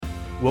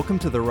Welcome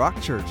to the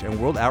Rock Church and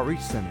World Outreach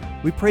Center.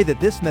 We pray that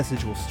this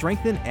message will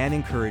strengthen and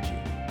encourage you.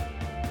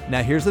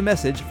 Now here's a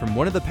message from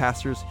one of the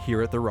pastors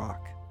here at the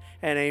Rock.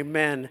 And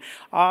amen.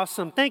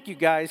 Awesome. Thank you,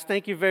 guys.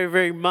 Thank you very,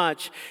 very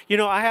much. You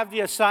know, I have the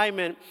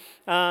assignment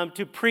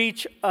to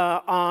preach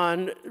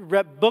on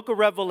book of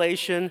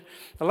Revelation.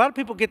 A lot of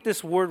people get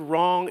this word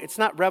wrong. It's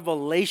not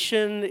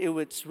revelation.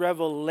 It's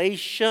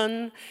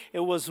revelation.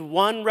 It was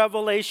one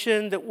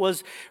revelation that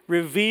was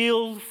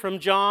revealed from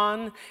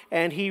John,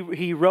 and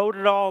he wrote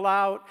it all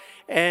out.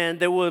 And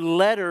there were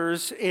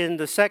letters in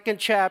the second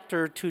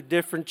chapter to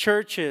different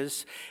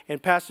churches.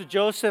 And Pastor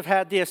Joseph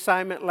had the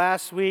assignment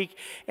last week,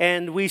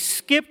 and we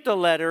skipped a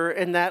letter,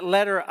 and that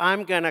letter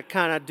I'm going to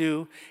kind of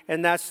do,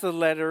 and that's the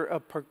letter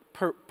of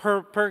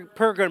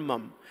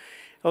Pergamum.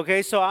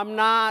 Okay, so I'm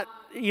not,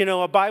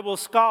 a Bible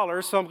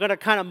scholar, so I'm going to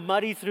kind of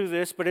muddy through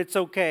this, but it's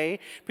okay,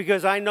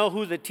 because I know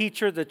who the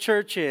teacher of the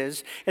church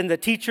is, and the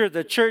teacher of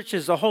the church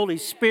is the Holy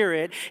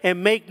Spirit,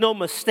 and make no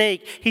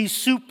mistake, he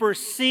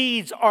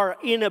supersedes our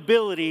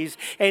inabilities,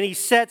 and he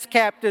sets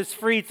captives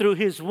free through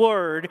his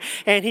word,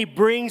 and he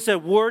brings a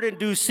word in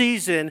due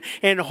season,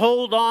 and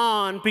hold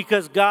on,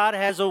 because God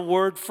has a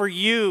word for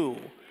you.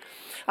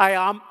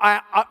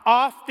 I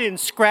often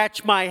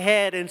scratch my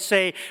head and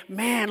say,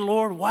 man,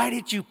 Lord, why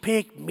did you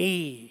pick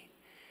me?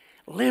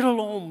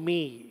 Little old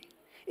me,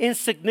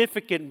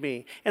 insignificant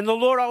me. And the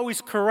Lord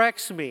always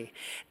corrects me.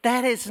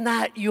 That is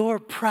not your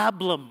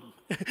problem.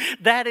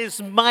 That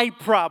is my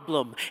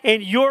problem.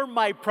 And you're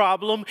my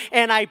problem.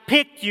 And I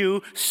picked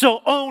you, so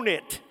own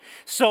it.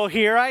 So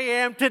here I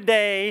am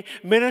today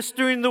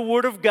ministering the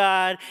Word of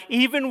God,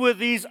 even with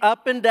these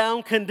up and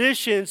down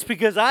conditions,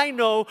 because I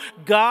know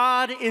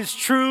God is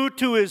true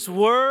to His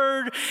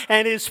Word,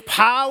 and His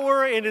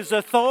power and His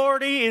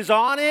authority is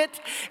on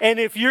it. And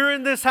if you're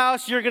in this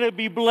house, you're going to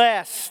be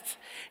blessed.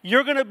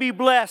 You're going to be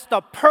blessed.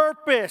 The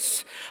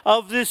purpose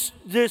of this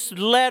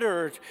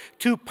letter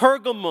to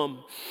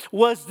Pergamum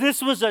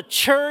was a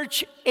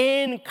church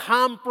in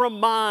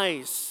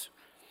compromise.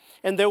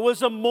 And there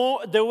was a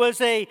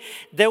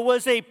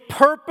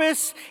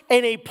purpose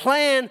and a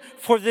plan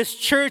for this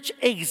church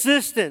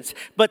existence,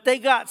 but they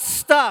got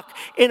stuck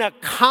in a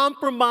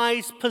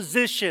compromised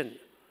position.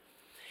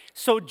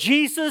 So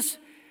Jesus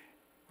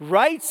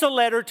writes a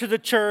letter to the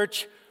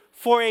church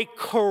for a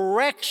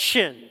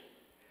correction.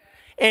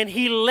 And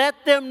he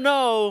let them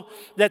know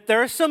that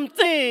there are some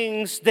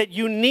things that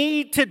you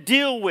need to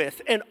deal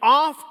with. And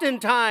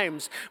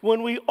oftentimes,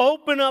 when we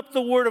open up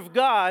the Word of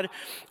God,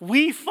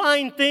 we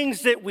find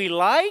things that we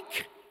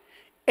like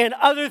and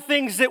other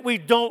things that we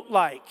don't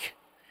like.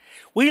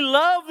 We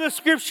love the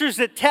scriptures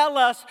that tell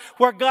us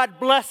where God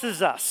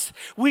blesses us.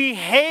 We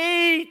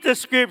hate the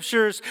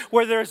scriptures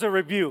where there's a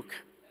rebuke.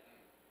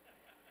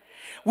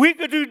 We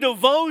could do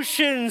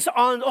devotions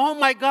on, oh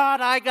my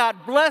God, I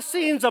got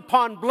blessings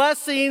upon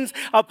blessings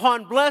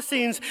upon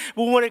blessings.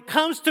 But when it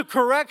comes to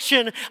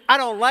correction, I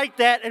don't like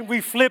that, and we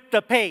flip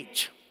the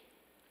page.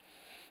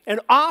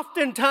 And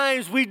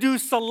oftentimes we do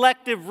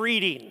selective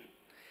reading.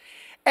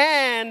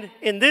 And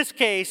in this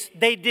case,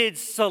 they did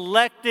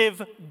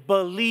selective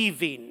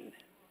believing.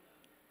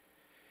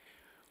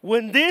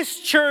 When this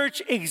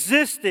church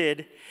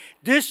existed,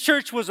 this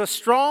church was a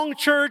strong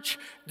church.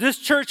 This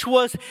church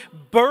was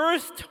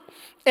birthed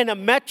in a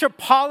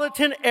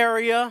metropolitan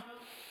area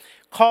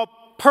called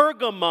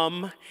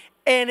Pergamum,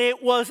 and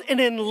it was an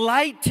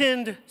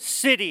enlightened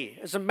city.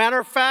 As a matter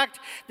of fact,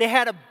 they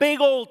had a big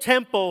old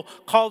temple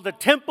called the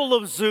Temple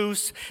of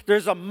Zeus.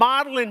 There's a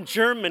model in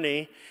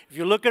Germany. If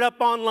you look it up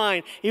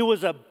online, it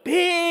was a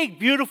big,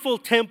 beautiful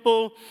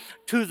temple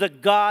to the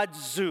god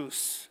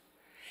Zeus.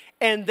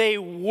 And they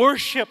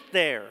worshiped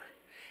there,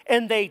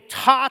 and they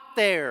taught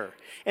there.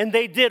 And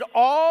they did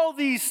all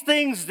these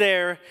things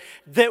there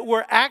that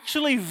were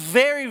actually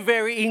very,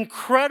 very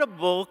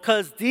incredible,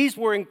 because these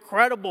were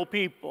incredible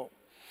people.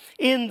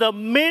 In the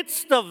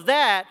midst of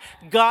that,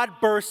 God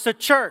bursts a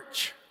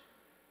church.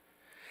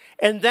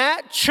 And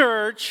that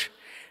church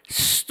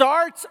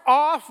starts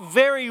off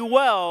very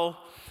well,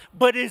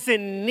 but is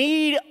in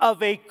need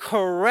of a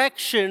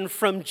correction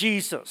from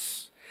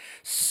Jesus.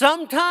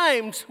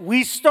 Sometimes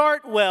we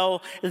start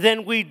well,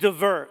 then we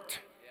divert.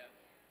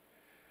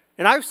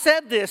 And I've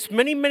said this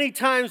many, many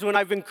times when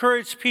I've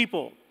encouraged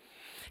people.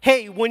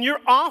 Hey, when you're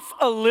off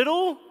a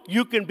little,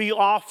 you can be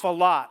off a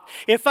lot.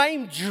 If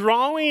I'm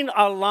drawing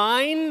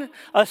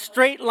a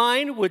straight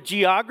line with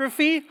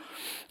geography,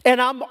 and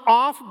I'm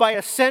off by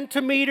a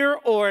centimeter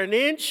or an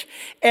inch,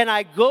 and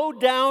I go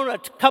down a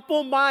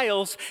couple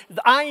miles,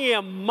 I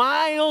am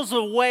miles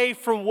away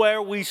from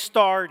where we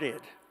started.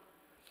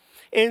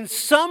 And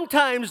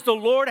sometimes the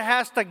Lord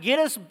has to get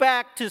us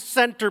back to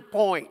center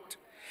point.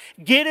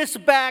 Get us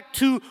back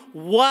to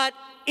what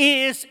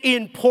is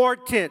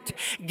important.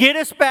 Get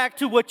us back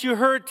to what you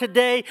heard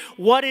today.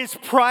 What is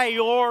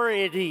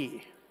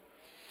priority?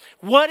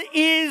 What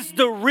is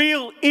the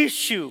real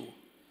issue?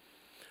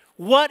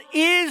 What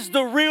is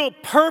the real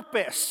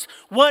purpose?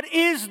 What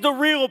is the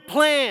real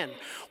plan?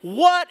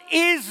 What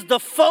is the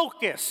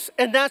focus?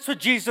 And that's what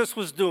Jesus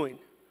was doing.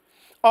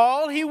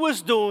 All he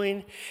was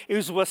doing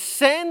was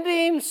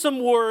sending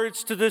some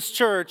words to this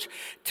church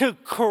to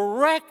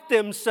correct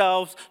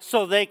themselves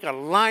so they could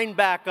line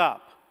back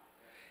up.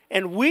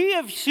 And we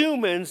as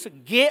humans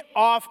get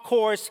off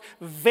course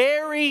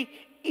very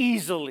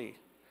easily.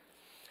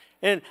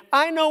 And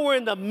I know we're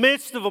in the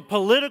midst of a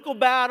political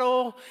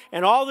battle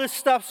and all this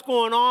stuff's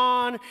going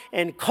on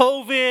and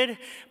COVID,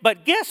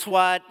 but guess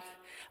what?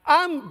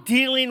 I'm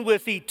dealing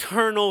with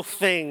eternal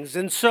things,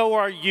 and so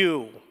are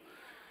you.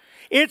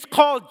 It's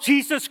called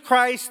Jesus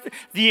Christ,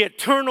 the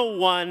Eternal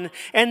One,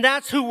 and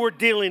that's who we're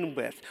dealing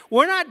with.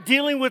 We're not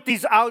dealing with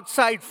these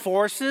outside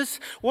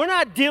forces. We're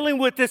not dealing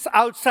with this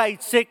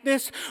outside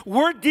sickness.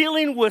 We're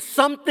dealing with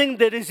something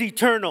that is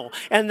eternal,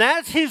 and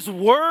that's His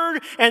Word,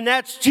 and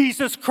that's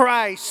Jesus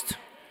Christ.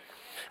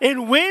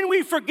 And when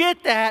we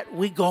forget that,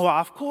 we go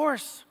off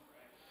course.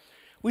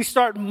 We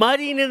start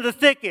muddying in the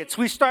thickets.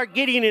 We start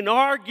getting in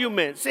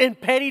arguments, in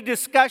petty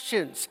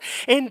discussions,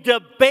 in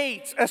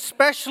debates,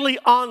 especially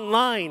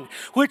online,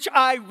 which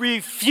I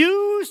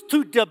refuse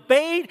to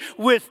debate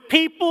with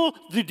people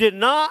who did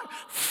not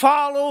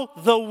follow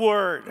the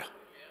Word.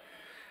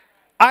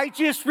 I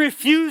just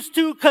refuse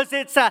to because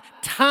it's a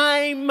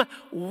time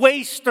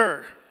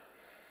waster.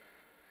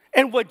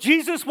 And what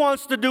Jesus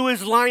wants to do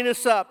is line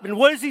us up. And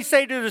what does He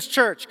say to this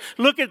church?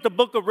 Look at the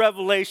book of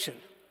Revelation.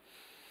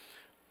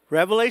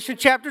 Revelation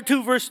chapter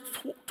 2, verse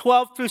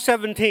 12 through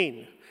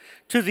 17.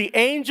 To the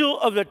angel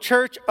of the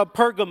church of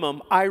Pergamum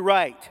I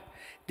write,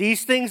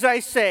 these things I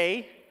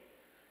say,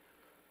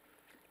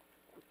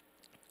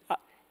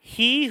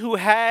 he who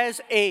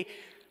has a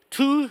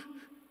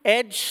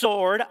two-edged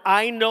sword,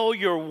 I know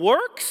your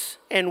works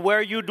and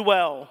where you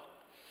dwell,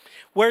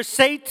 where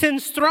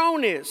Satan's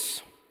throne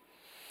is,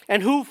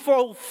 and who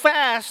hold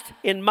fast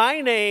in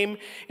my name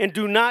and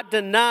do not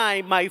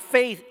deny my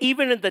faith,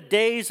 even in the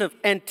days of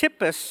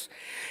Antipas,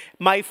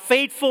 my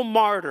faithful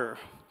martyr,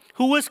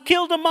 who was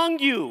killed among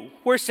you,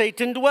 where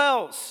Satan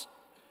dwells.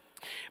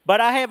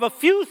 But I have a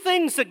few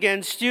things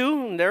against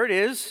you, and there it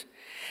is,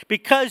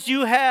 because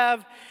you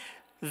have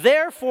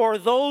therefore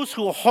those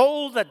who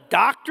hold the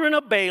doctrine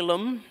of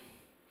Balaam,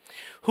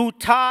 who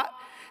taught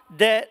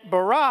that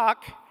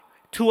Barak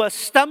to a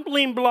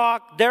stumbling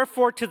block,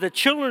 therefore, to the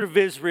children of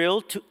Israel,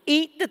 to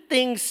eat the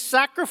things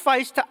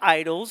sacrificed to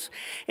idols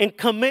and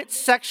commit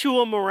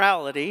sexual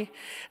immorality.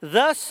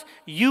 Thus,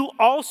 you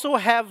also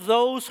have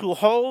those who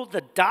hold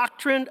the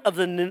doctrine of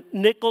the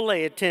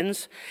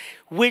Nicolaitans,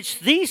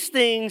 which these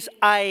things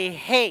I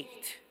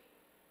hate.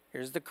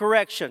 Here's the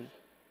correction.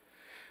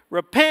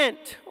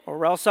 Repent,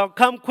 or else I'll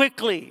come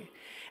quickly,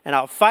 and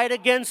I'll fight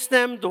against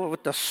them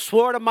with the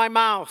sword of my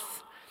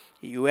mouth.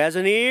 He who has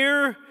an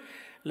ear,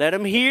 let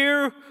him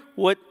hear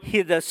what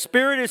the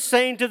Spirit is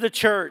saying to the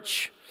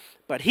church.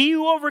 But he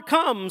who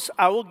overcomes,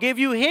 I will give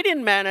you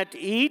hidden manna to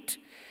eat,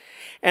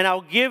 and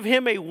I'll give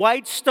him a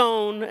white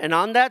stone, and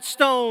on that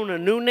stone a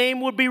new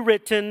name will be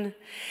written,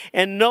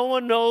 and no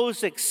one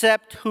knows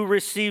except who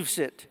receives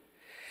it.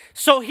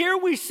 So here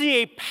we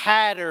see a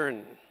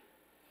pattern.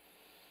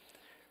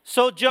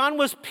 So John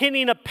was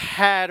pinning a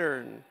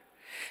pattern.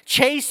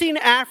 Chasing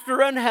after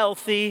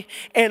unhealthy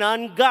and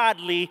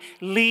ungodly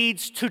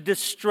leads to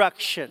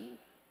destruction.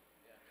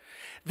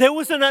 There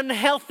was an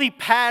unhealthy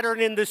pattern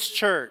in this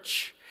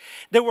church.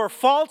 There were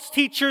false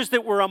teachers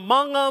that were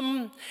among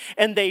them,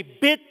 and they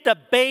bit the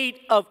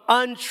bait of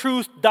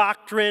untruth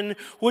doctrine,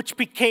 which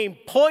became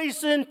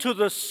poison to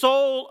the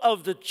soul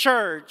of the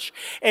church.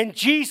 And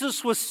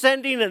Jesus was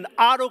sending an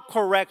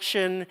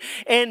autocorrection,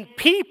 and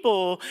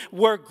people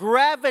were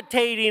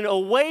gravitating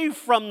away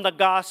from the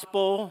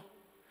gospel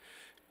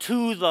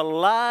to the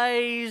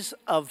lies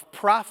of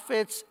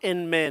prophets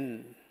and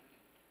men.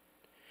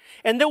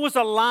 And there was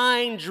a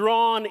line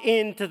drawn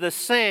into the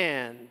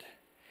sand.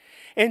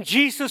 And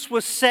Jesus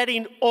was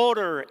setting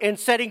order and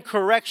setting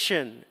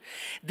correction.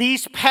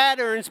 These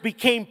patterns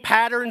became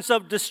patterns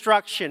of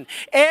destruction.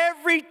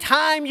 Every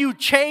time you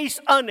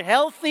chase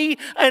unhealthy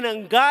and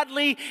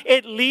ungodly,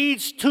 it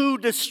leads to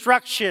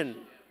destruction.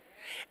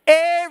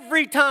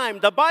 Every time.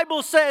 The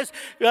Bible says,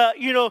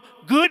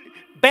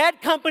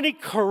 bad company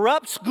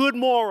corrupts good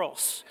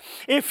morals.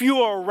 If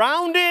you're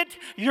around it,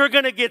 you're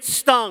going to get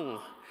stung.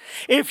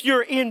 If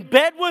you're in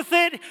bed with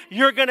it,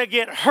 you're going to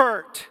get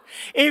hurt.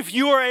 If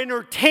you're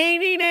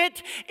entertaining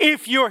it,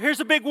 here's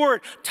a big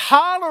word,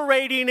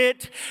 tolerating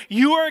it,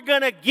 you are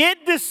going to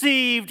get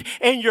deceived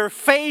and your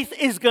faith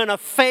is going to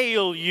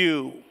fail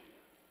you.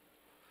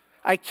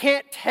 I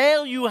can't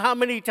tell you how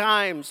many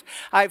times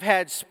I've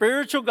had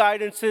spiritual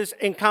guidances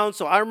and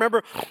counsel. I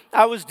remember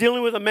I was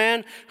dealing with a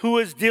man who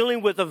was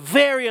dealing with a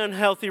very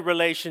unhealthy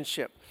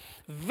relationship.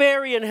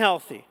 Very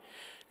unhealthy.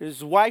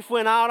 His wife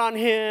went out on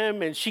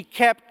him, and she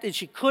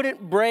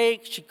couldn't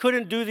break, she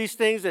couldn't do these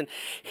things, and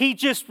he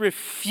just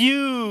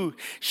refused.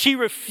 She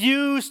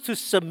refused to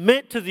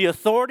submit to the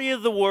authority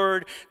of the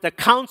Word, the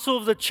counsel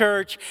of the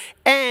church,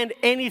 and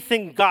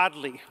anything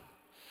godly.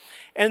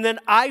 And then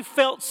I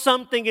felt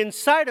something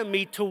inside of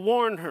me to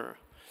warn her.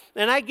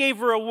 And I gave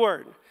her a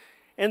word.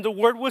 And the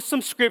word was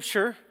some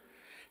scripture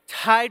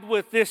tied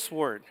with this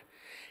word.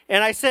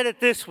 And I said it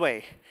this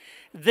way.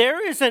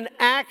 there is an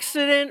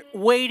accident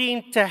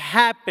waiting to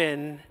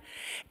happen,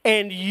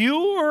 and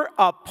you're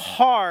a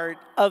part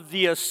of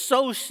the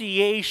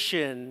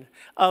association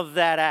of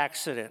that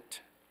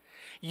accident.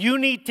 You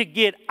need to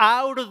get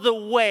out of the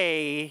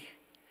way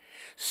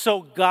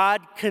so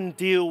God can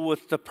deal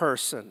with the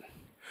person,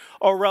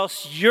 or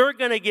else you're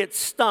going to get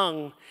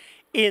stung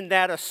in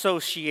that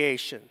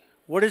association.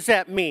 What does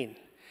that mean?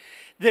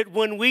 That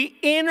when we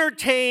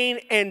entertain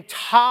and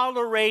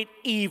tolerate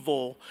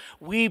evil,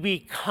 we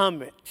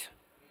become it.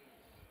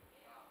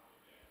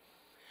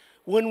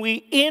 When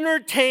we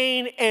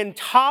entertain and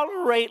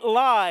tolerate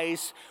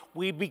lies,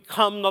 we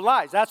become the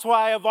lies. That's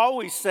why I've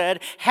always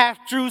said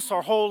half-truths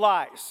are whole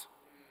lies.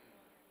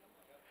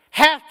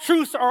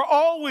 Half-truths are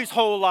always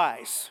whole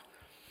lies.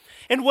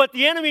 And what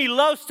the enemy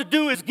loves to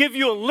do is give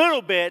you a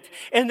little bit,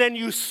 and then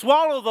you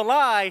swallow the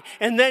lie,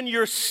 and then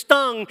you're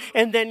stung,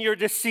 and then you're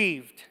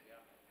deceived.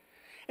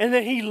 And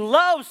then he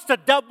loves to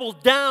double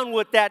down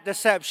with that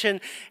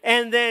deception,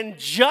 and then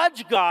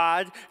judge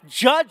God,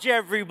 judge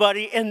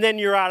everybody, and then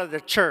you're out of the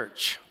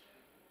church.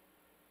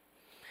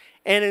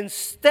 And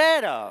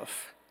instead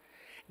of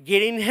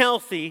getting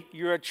healthy,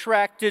 you're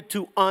attracted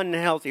to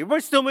unhealthy.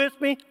 Everybody still with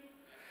me?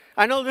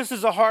 I know this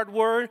is a hard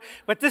word,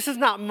 but this is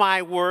not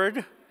my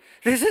word.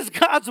 This is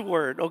God's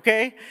word,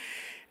 okay?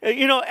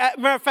 You know, as a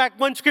matter of fact,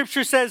 one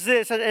scripture says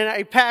this, and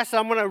I pass it,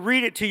 I'm going to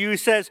read it to you. It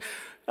says,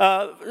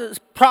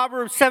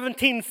 Proverbs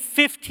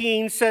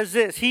 17:15 says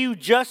this: he who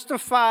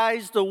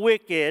justifies the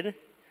wicked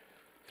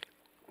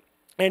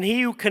and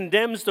he who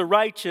condemns the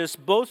righteous,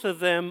 both of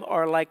them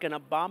are like an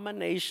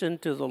abomination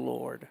to the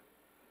Lord.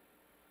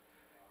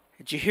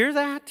 Did you hear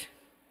that?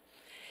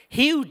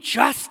 He who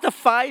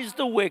justifies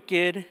the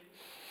wicked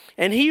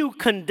and he who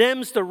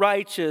condemns the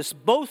righteous,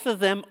 both of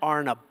them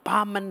are an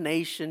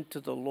abomination to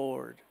the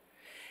Lord.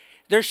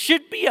 There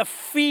should be a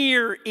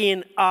fear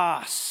in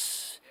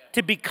us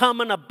to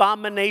become an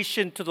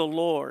abomination to the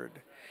Lord.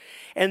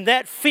 And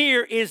that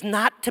fear is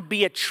not to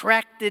be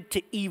attracted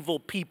to evil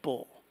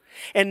people,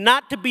 and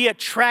not to be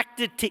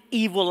attracted to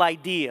evil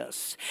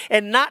ideas,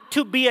 and not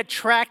to be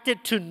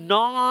attracted to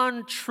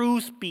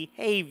non-truth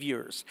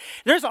behaviors.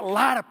 There's a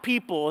lot of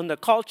people in the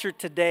culture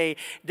today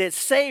that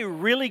say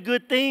really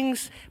good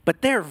things,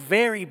 but they're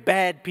very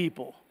bad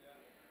people.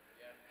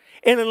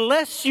 And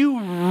unless you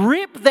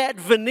rip that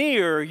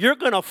veneer, you're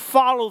going to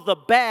follow the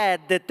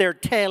bad that they're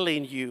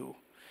telling you.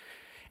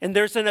 And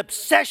there's an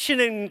obsession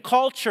in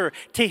culture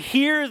to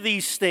hear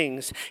these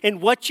things. And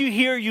what you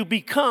hear, you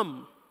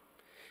become.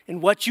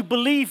 And what you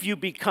believe, you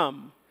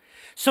become.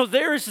 So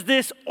there's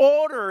this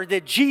order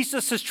that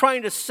Jesus is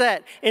trying to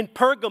set in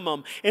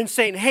Pergamum and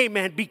saying, hey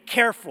man, be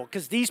careful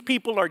because these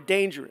people are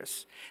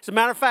dangerous. As a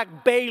matter of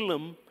fact,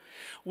 Balaam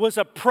was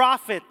a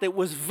prophet that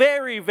was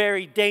very,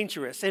 very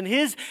dangerous. And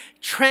his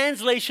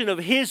translation of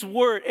his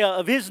word,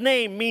 of his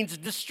name means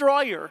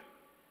destroyer.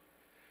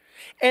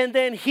 And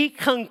then he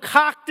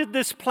concocted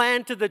this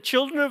plan to the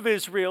children of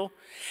Israel.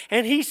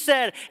 And he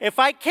said, if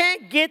I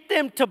can't get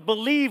them to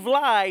believe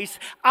lies,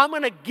 I'm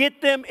going to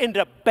get them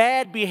into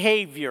bad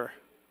behavior.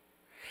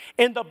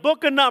 In the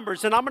book of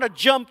Numbers, and I'm going to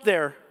jump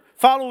there.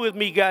 Follow with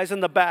me, guys, in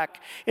the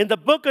back. In the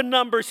book of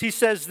Numbers, he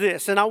says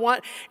this. And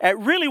I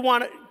really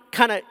want to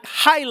kind of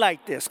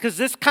highlight this because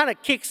this kind of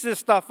kicks this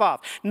stuff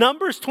off.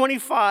 Numbers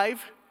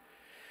 25,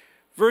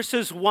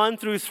 verses 1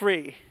 through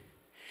 3.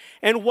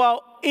 And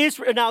while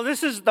Israel, now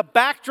this is the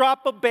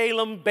backdrop of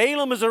Balaam.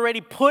 Balaam has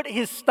already put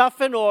his stuff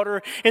in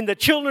order, and the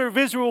children of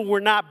Israel were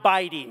not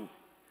biting.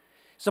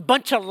 It's a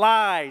bunch of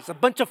lies, a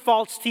bunch of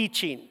false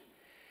teaching.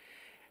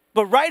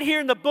 But right here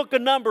in the book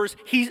of Numbers,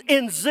 he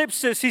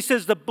unzips this.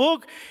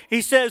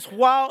 He says,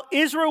 while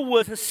Israel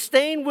was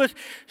staying with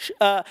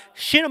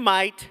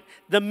Shinamite,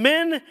 the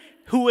men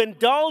who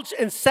indulged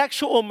in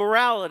sexual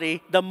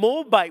immorality, the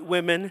Moabite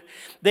women,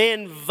 they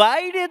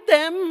invited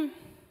them,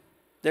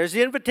 there's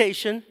the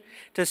invitation,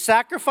 to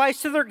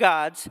sacrifice to their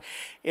gods.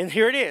 And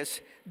here it is.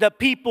 The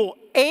people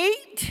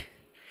ate,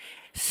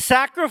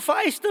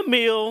 sacrificed a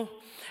meal,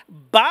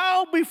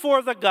 bowed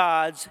before the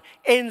gods.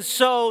 And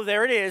so,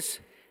 there it is,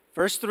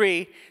 verse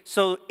 3.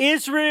 So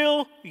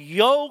Israel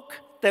yoked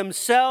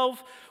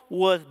themselves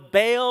with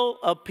Baal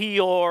of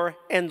Peor,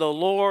 and the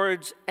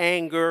Lord's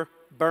anger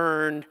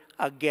burned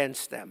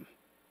against them.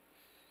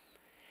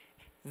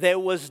 There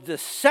was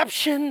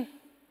deception.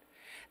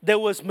 There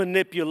was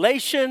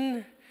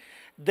manipulation.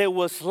 There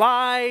was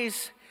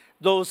lies.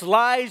 Those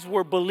lies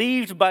were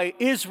believed by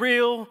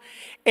Israel.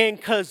 And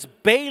because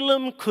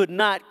Balaam could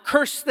not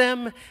curse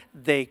them,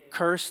 they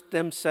cursed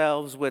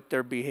themselves with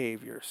their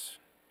behaviors.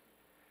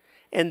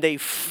 And they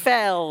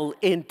fell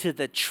into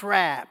the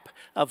trap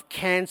of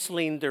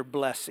canceling their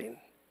blessing.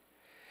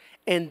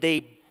 And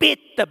they bit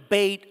the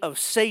bait of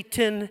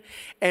Satan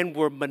and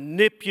were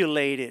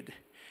manipulated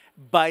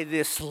by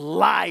this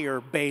liar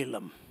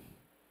Balaam.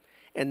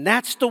 And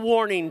that's the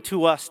warning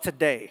to us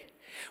today.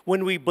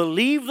 When we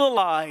believe the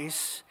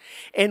lies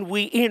and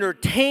we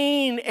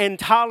entertain and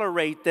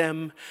tolerate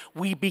them,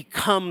 we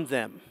become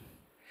them.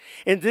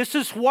 And this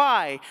is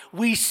why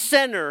we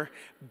center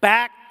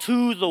back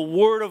to the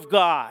Word of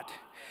God.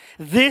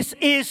 This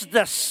is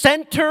the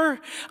center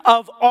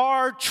of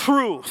our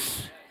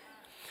truth.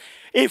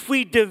 If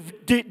we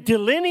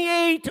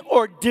delineate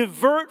or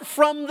divert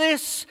from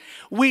this,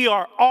 we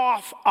are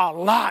off a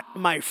lot,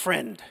 my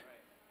friend.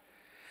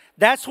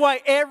 That's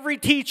why every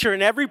teacher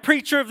and every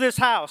preacher of this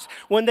house,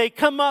 when they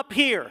come up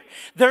here,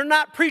 they're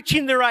not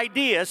preaching their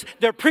ideas,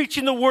 they're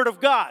preaching the Word of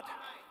God.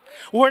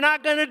 We're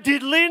not going to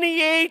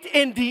delineate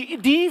and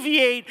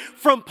deviate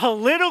from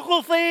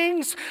political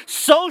things,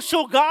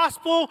 social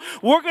gospel.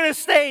 We're going to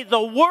say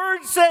the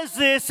Word says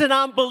this and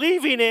I'm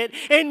believing it,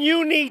 and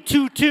you need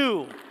to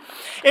too.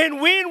 And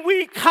when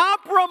we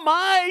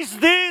compromise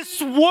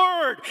this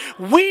Word,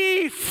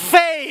 we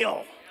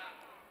fail.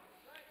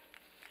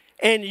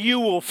 And you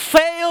will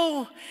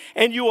fail,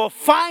 and you will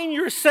find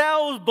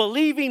yourselves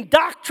believing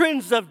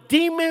doctrines of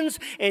demons,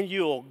 and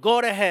you will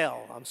go to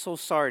hell. I'm so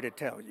sorry to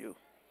tell you.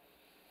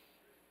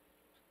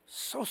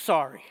 So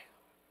sorry.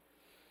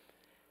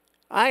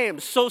 I am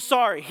so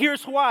sorry.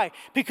 Here's why.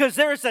 Because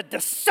there's a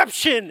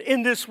deception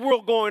in this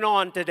world going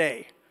on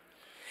today.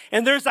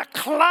 And there's a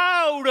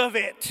cloud of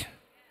it.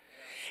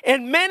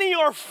 And many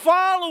are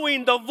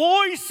following the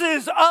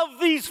voices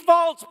of these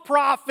false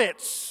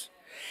prophets.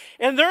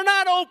 And they're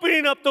not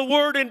opening up the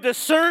Word and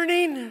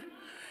discerning.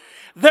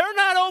 They're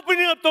not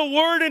opening up the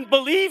Word and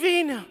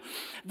believing.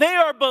 They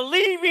are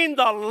believing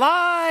the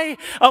lie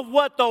of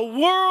what the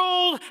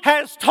world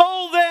has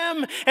told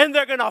them, and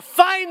they're going to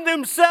find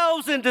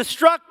themselves in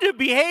destructive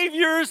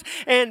behaviors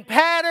and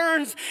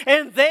patterns,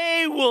 and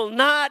they will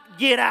not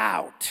get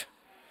out.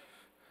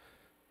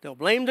 They'll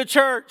blame the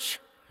church,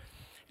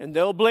 and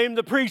they'll blame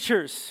the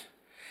preachers,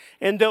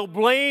 and they'll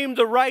blame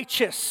the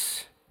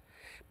righteous,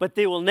 but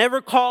they will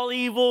never call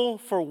evil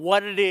for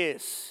what it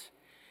is.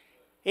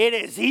 It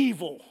is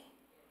evil.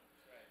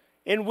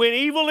 And when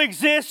evil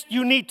exists,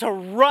 you need to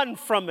run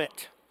from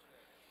it.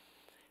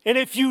 And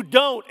if you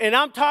don't, and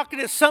I'm talking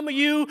to some of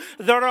you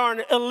that are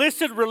in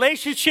illicit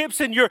relationships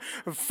and you're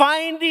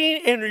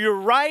finding and you're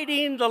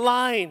riding the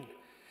line.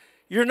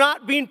 You're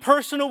not being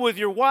personal with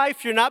your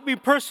wife. You're not being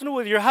personal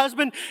with your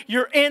husband.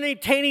 You're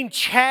entertaining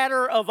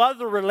chatter of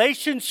other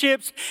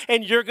relationships,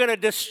 and you're going to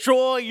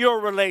destroy your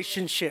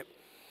relationship.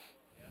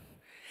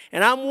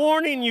 And I'm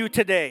warning you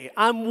today.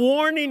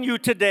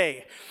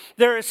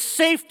 There is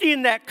safety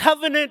in that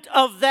covenant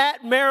of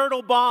that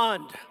marital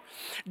bond.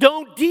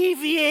 Don't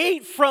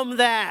deviate from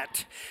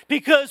that.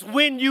 Because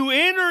when you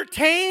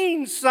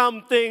entertain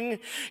something,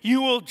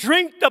 you will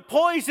drink the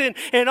poison,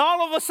 and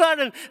all of a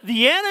sudden,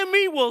 the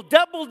enemy will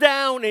double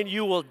down, and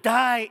you will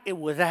die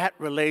with that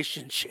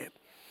relationship.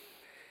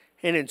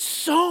 And in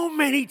so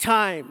many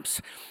times,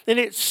 and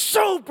it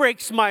so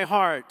breaks my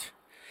heart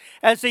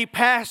as a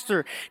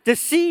pastor to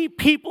see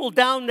people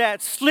down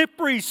that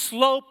slippery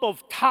slope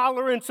of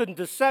tolerance and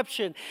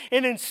deception.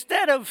 And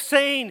instead of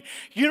saying,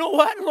 you know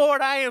what,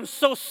 Lord, I am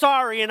so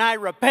sorry and I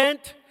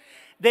repent,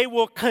 they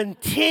will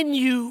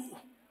continue.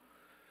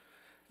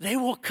 They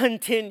will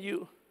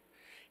continue.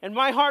 And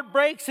my heart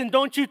breaks, and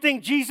don't you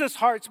think Jesus'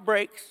 heart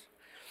breaks?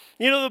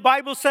 You know, the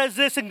Bible says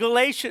this in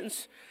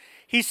Galatians.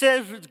 He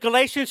says,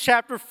 Galatians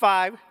chapter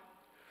 5,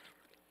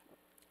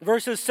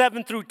 verses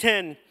 7 through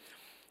 10.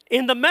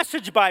 In the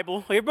Message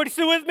Bible, everybody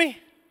still with me?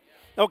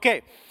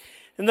 Okay.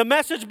 In the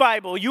Message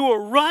Bible, you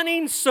are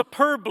running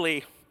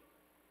superbly.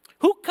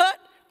 Who cut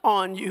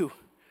on you?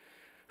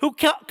 Who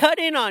cut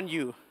in on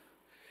you?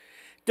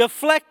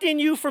 Deflecting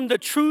you from the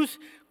truth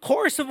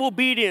course of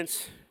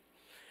obedience.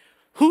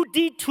 Who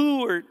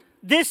detoured?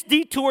 This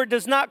detour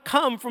does not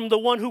come from the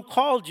one who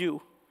called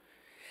you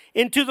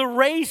into the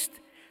race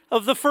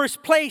of the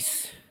first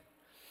place.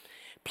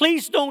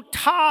 Please don't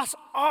toss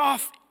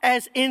off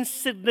as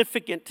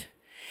insignificant.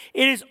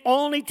 It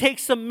only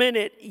takes a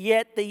minute,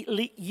 yet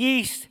the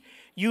yeast,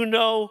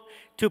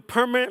 to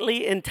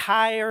permanently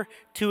entire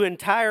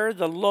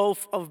the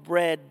loaf of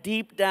bread.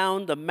 Deep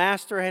down, the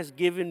Master has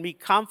given me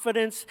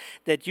confidence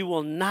that you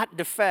will not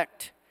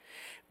defect.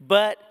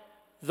 But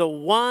the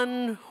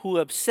one who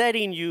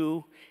upsetting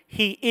you,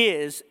 he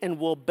is and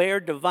will bear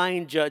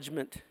divine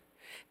judgment.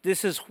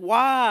 This is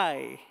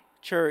why,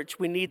 church,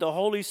 we need the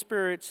Holy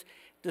Spirit's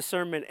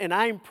discernment. And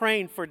I'm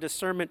praying for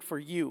discernment for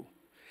you.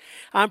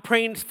 I'm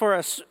praying for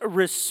a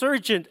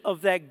resurgence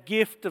of that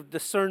gift of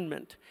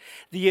discernment.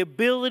 The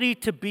ability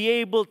to be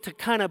able to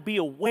kind of be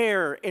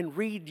aware and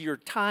read your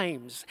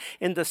times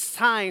and the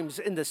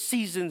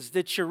seasons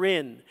that you're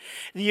in.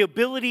 The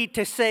ability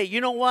to say,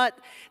 you know what?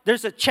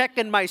 There's a check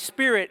in my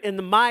spirit,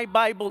 and my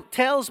Bible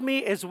tells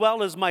me, as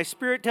well as my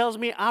spirit tells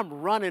me, I'm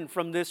running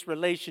from this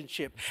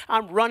relationship.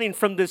 I'm running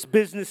from this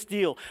business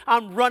deal.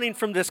 I'm running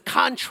from this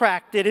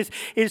contract that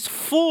is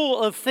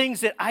full of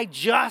things that I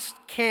just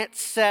can't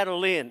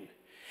settle in.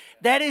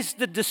 That is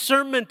the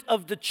discernment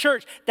of the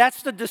church.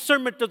 That's the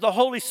discernment of the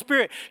Holy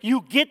Spirit.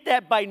 You get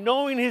that by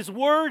knowing His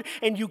Word,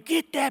 and you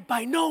get that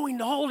by knowing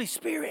the Holy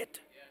Spirit.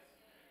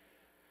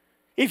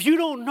 If you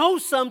don't know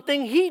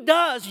something, He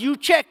does. You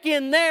check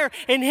in there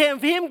and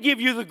have Him give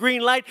you the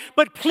green light.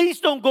 But please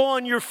don't go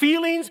on your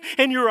feelings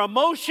and your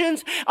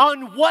emotions,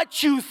 on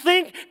what you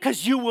think,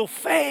 because you will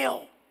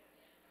fail.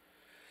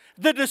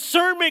 The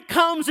discernment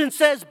comes and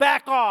says,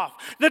 back off.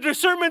 The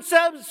discernment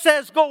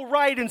says, go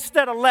right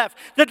instead of left.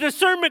 The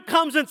discernment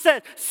comes and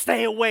says,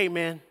 stay away,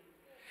 man.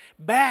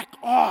 Back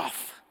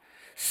off.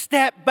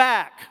 Step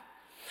back.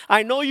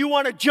 I know you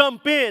want to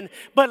jump in,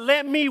 but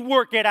let me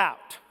work it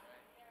out.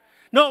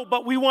 No,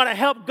 but we want to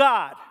help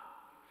God.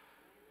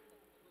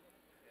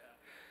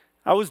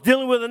 I was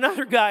dealing with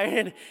another guy,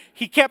 and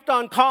he kept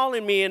on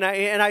calling me, and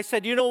I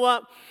said, you know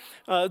what?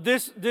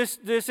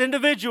 This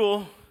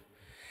individual,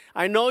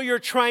 I know you're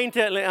trying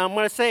to, I'm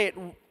going to say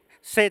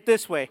it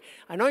this way.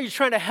 I know you're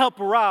trying to help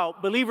her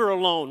out, but leave her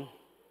alone.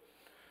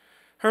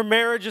 Her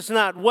marriage is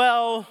not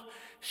well.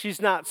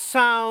 She's not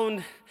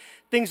sound.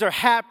 Things are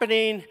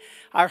happening.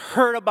 I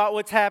heard about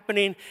what's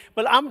happening.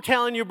 But I'm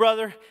telling you,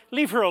 brother,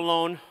 leave her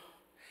alone.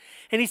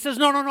 And he says,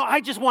 no, I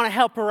just want to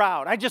help her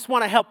out. I just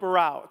want to help her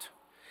out.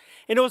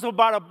 And it was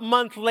about a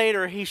month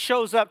later, he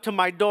shows up to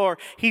my door.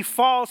 He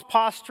falls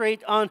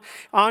prostrate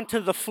onto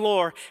the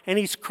floor, and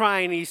he's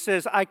crying. He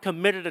says, I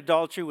committed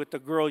adultery with the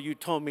girl you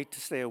told me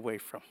to stay away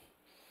from.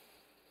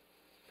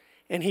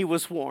 And he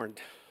was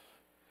warned.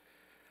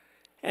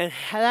 And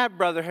that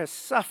brother has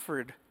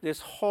suffered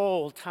this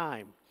whole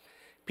time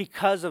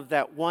because of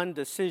that one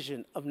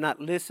decision of not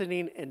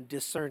listening and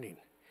discerning.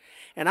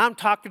 And I'm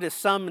talking to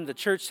some in the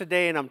church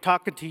today, and I'm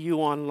talking to you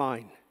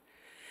online.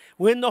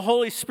 When the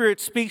Holy Spirit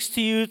speaks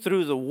to you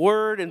through the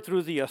word and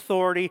through the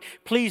authority,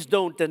 please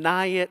don't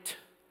deny it.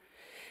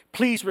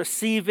 Please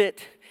receive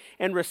it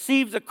and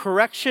receive the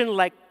correction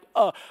like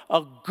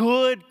a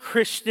good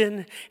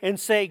Christian and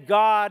say,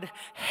 God,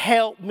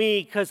 help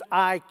me because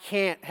I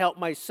can't help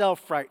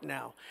myself right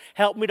now.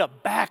 Help me to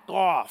back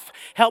off.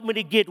 Help me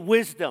to get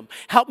wisdom.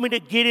 Help me to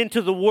get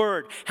into the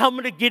Word. Help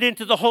me to get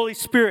into the Holy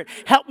Spirit.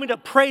 Help me to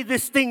pray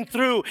this thing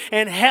through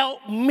and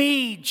help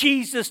me,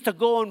 Jesus, to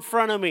go in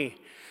front of me.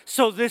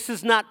 So this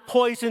is not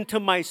poison to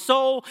my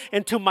soul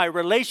and to my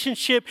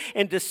relationship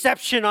and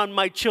deception on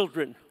my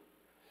children.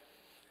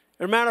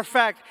 As a matter of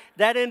fact,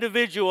 that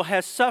individual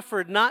has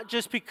suffered not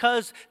just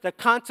because the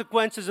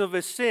consequences of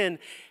his sin,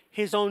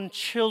 his own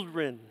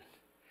children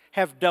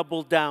have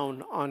doubled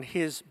down on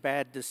his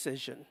bad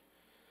decision.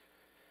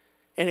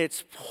 And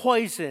it's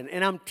poison.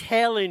 And I'm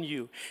telling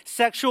you,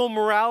 sexual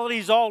morality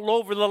is all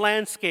over the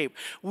landscape.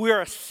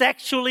 We're a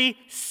sexually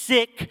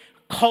sick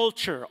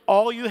culture.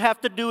 All you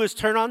have to do is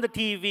turn on the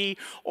TV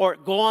or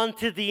go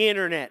onto the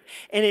internet,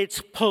 and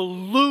it's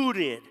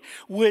polluted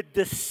with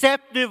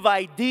deceptive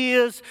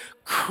ideas,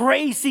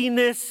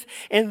 craziness,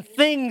 and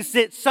things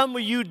that some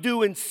of you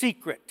do in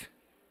secret.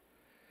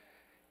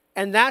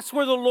 And that's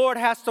where the Lord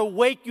has to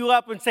wake you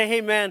up and say,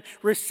 hey man,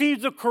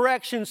 receive the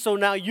correction so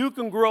now you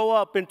can grow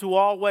up into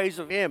all ways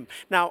of Him.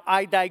 Now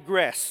I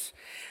digress.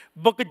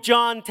 Book of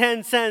John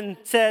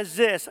 10:10 says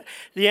this,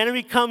 the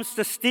enemy comes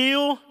to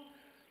steal,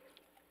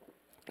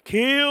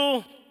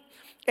 kill,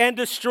 and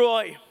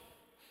destroy.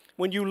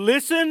 When you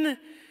listen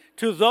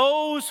to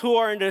those who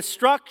are in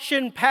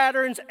destruction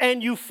patterns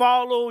and you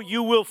follow,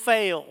 you will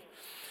fail.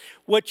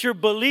 What you're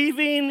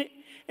believing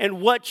and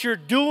what you're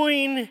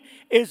doing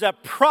is a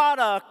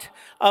product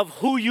of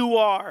who you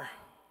are.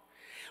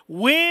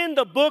 When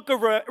the book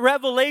of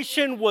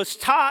Revelation was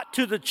taught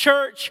to the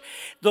church,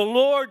 the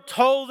Lord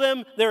told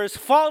them there is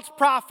false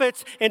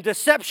prophets and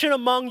deception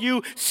among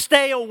you.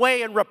 Stay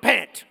away and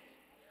repent.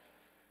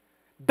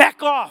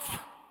 Back off.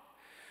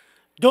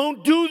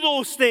 Don't do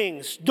those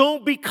things.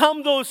 Don't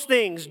become those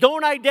things.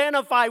 Don't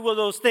identify with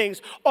those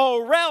things.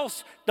 Or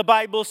else, the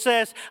Bible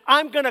says,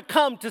 I'm going to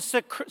come to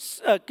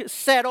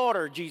set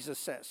order, Jesus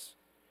says.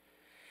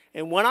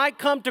 And when I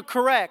come to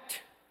correct,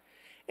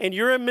 and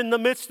you're in the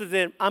midst of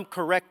them, I'm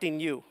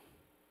correcting you.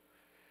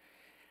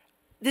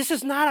 This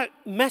is not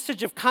a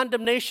message of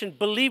condemnation.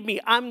 Believe me,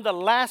 I'm the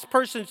last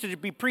person to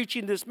be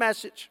preaching this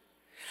message.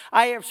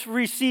 I have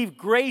received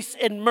grace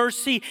and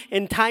mercy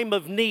in time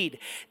of need.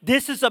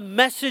 This is a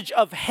message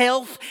of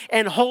health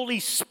and Holy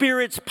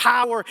Spirit's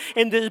power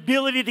and the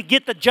ability to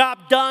get the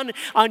job done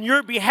on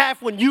your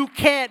behalf when you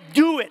can't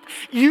do it.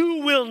 You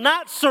will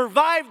not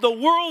survive the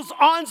world's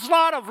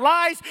onslaught of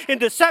lies and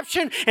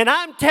deception. And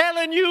I'm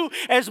telling you,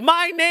 as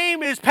my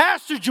name is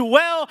Pastor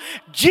Joel,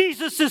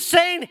 Jesus is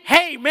saying,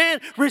 hey man,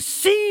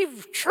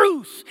 receive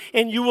truth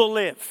and you will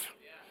live.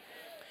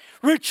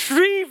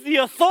 Retrieve the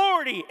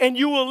authority and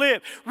you will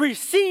live.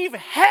 Receive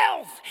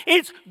health.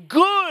 It's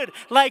good,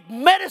 like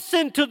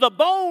medicine to the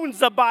bones,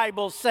 the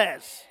Bible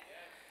says.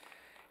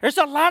 There's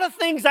a lot of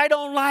things I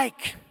don't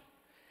like.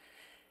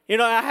 You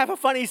know, I have a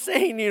funny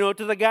saying,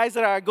 to the guys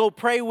that I go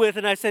pray with,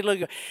 and I say, look,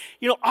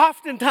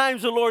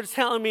 oftentimes the Lord's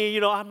telling me,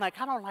 I'm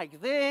like, I don't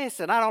like this,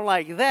 and I don't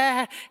like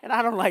that, and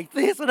I don't like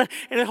this, and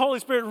the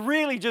Holy Spirit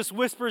really just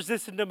whispers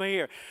this into my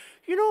ear.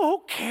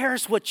 Who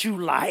cares what you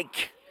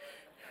like?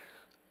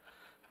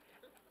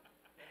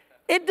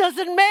 It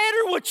doesn't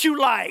matter what you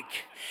like.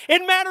 It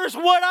matters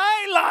what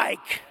I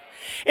like.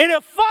 And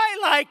if I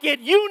like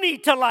it, you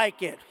need to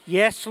like it.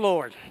 Yes,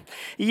 Lord.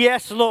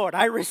 Yes, Lord.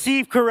 I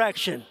receive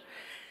correction.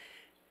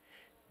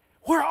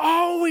 We're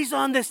always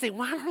on this thing.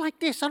 Well, I don't like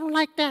this. I don't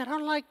like that. I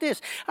don't like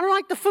this. I don't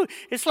like the food.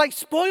 It's like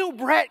spoiled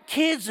brat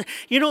kids,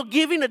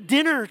 giving a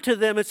dinner to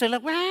them and saying,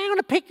 like, well, I'm going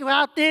to pick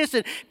out this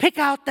and pick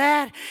out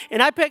that.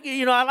 And I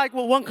like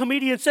what one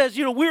comedian says,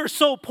 we were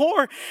so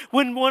poor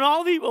when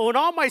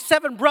all my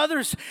 7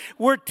 brothers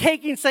were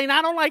saying,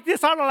 I don't like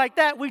this, I don't like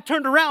that. We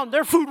turned around,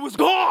 their food was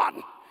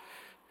gone.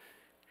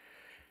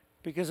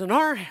 Because in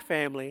our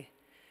family,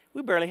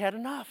 we barely had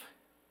enough.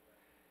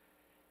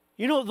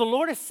 The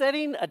Lord is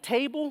setting a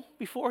table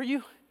before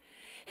you.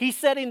 He's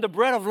setting the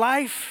bread of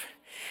life,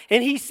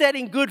 and He's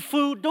setting good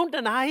food. Don't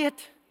deny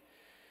it.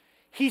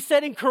 He's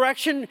setting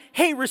correction.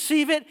 Hey,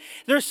 receive it.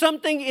 There's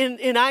something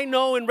I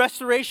know in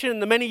restoration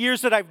in the many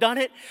years that I've done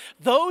it.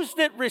 Those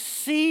that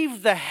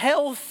receive the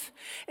health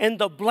and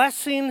the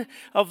blessing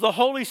of the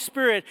Holy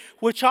Spirit,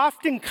 which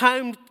often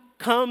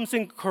comes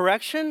in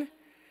correction,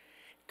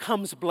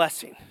 comes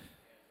blessing.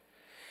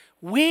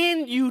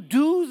 When you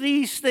do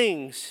these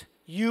things,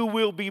 you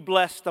will be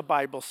blessed, the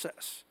Bible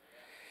says.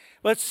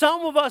 But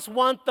some of us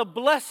want the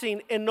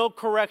blessing and no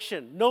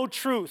correction, no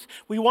truth.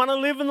 We want to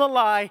live in the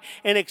lie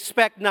and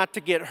expect not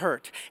to get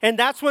hurt. And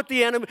that's what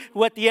the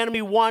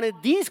enemy wanted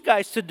these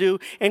guys to do,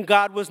 and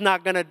God was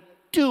not going to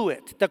do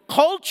it. The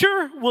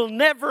culture will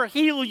never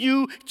heal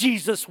you,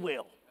 Jesus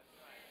will.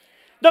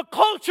 The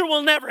culture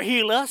will never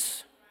heal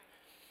us.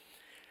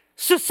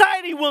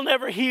 Society will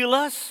never heal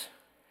us.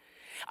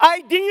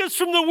 Ideas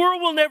from the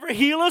world will never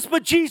heal us,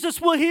 but Jesus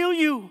will heal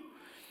you.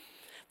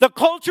 The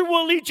culture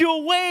will lead you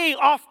away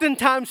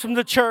oftentimes from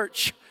the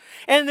church,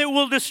 and it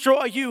will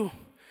destroy you.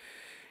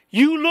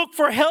 You look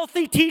for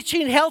healthy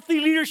teaching, healthy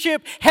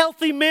leadership,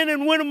 healthy men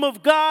and women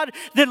of God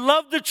that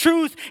love the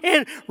truth,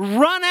 and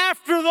run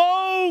after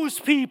those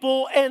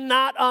people and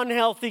not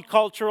unhealthy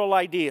cultural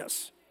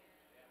ideas.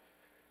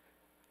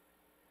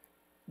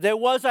 There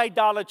was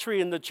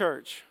idolatry in the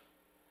church.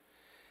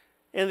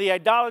 And the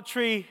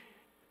idolatry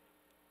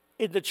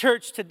in the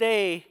church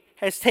today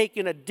has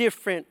taken a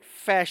different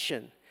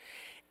fashion.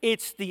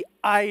 It's the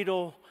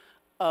idol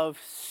of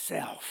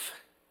self.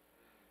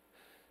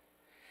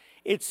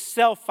 It's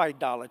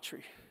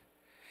self-idolatry.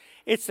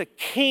 It's a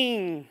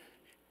king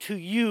to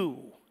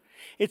you.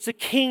 It's a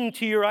king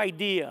to your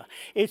idea.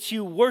 It's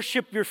you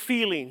worship your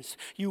feelings.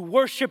 You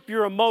worship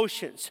your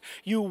emotions.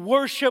 You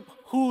worship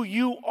who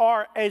you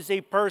are as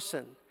a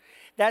person.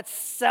 That's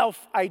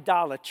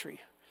self-idolatry.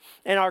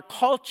 And our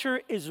culture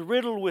is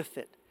riddled with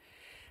it.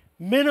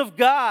 Men of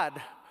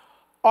God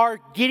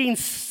are getting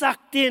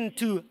sucked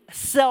into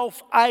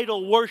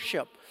self-idol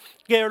worship.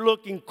 They're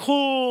looking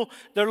cool,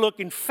 they're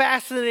looking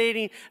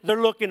fascinating,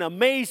 they're looking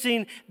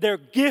amazing, they're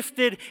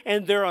gifted,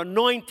 and they're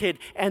anointed,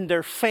 and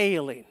they're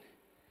failing.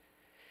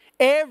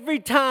 Every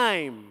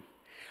time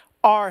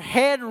our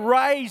head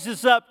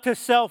rises up to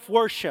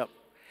self-worship,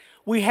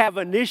 we have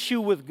an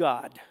issue with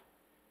God.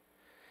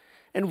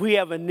 And we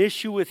have an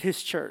issue with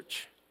His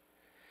church.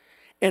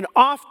 And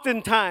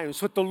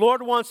oftentimes, what the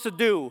Lord wants to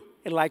do,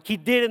 and like He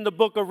did in the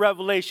book of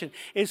Revelation,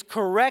 is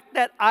correct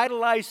that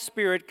idolized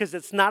spirit, because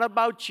it's not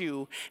about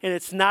you and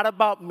it's not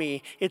about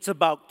me. It's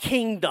about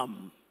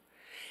kingdom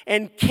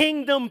and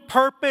kingdom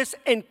purpose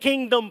and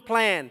kingdom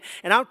plan.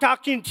 And I'm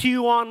talking to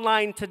you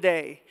online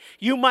today.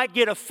 You might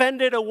get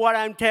offended at what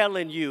I'm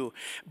telling you,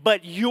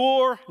 but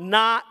you're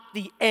not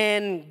the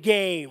end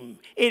game.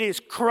 It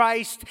is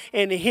Christ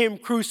and Him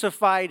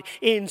crucified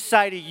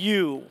inside of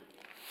you.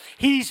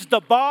 He's the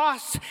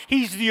boss.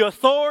 He's the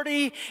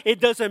authority. It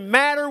doesn't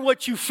matter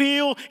what you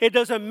feel. It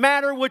doesn't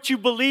matter what you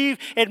believe.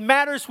 It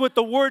matters what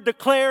the Word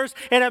declares,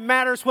 and it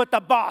matters what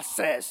the boss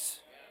says.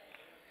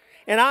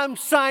 And I'm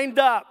signed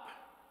up.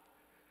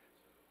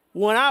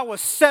 When I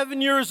was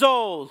 7 years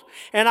old,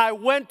 and I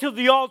went to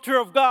the altar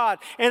of God,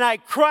 and I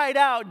cried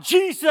out,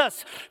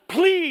 Jesus,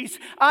 please,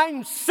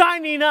 I'm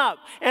signing up.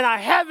 And I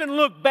haven't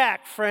looked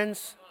back,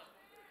 friends.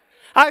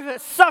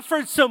 I've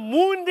suffered some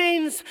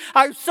woundings.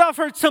 I've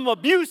suffered some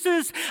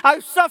abuses.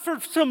 I've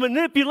suffered some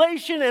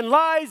manipulation and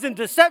lies and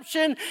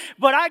deception.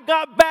 But I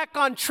got back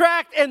on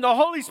track, and the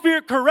Holy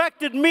Spirit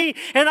corrected me.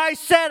 And I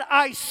said,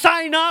 I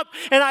sign up,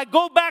 and I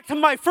go back to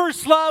my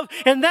first love.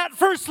 And that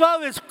first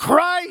love is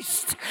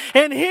Christ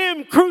and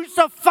Him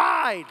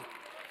crucified.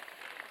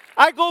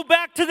 I go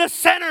back to the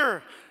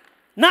center.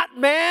 Not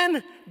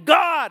man,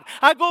 God.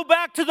 I go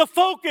back to the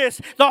focus,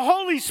 the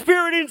Holy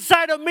Spirit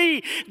inside of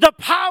me, the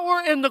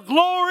power and the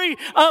glory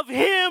of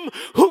Him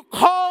who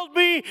called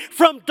me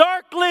from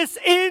darkness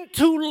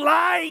into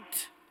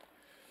light.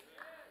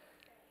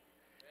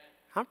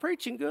 I'm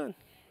preaching good.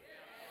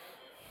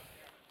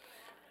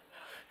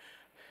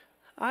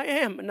 I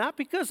am, not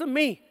because of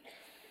me.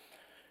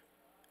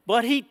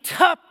 But He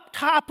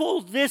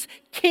toppled this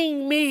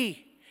king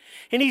me.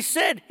 And He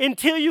said,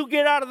 until you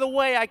get out of the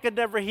way, I could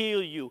never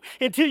heal you.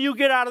 Until you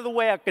get out of the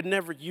way, I could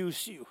never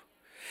use you.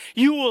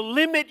 You will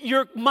limit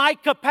my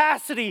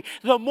capacity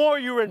the more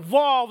you're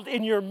involved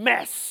in your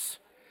mess.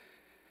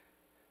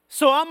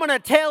 So I'm going to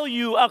tell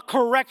you a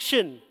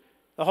correction.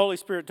 The Holy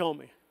Spirit told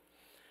me.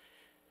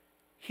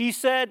 He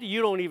said,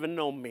 you don't even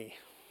know me.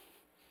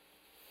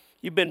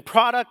 You've been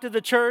product of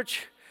the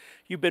church.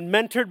 You've been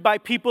mentored by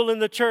people in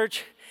the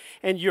church,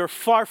 and you're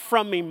far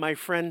from me, my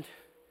friend.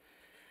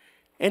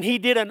 And he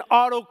did an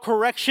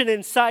auto-correction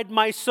inside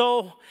my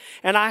soul,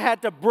 and I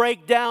had to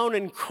break down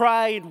and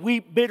cry and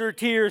weep bitter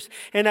tears.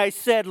 And I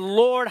said,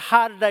 Lord,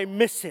 how did I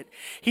miss it?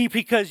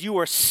 Because you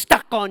were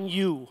stuck on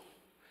you.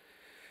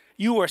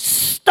 You were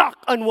stuck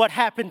on what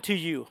happened to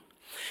you.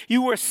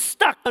 You were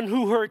stuck on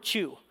who hurt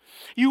you.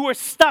 You were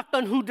stuck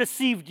on who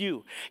deceived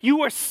you. You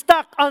were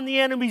stuck on the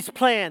enemy's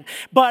plan.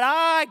 But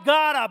I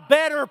got a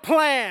better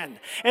plan.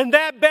 And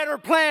that better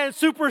plan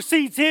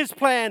supersedes his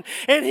plan.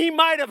 And he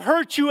might have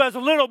hurt you as a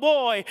little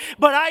boy,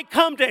 but I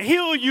come to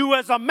heal you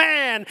as a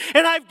man.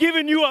 And I've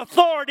given you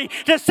authority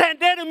to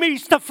send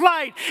enemies to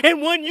flight.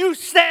 And when you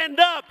stand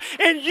up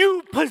and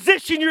you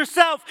position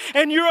yourself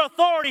and your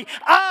authority,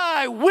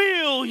 I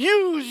will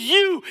use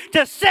you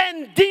to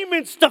send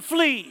demons to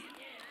flee.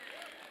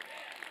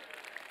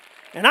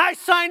 And I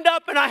signed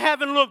up and I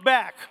haven't looked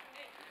back.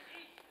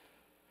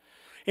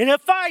 And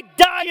if I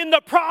die in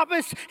the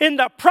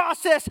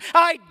process,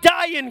 I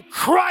die in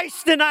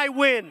Christ and I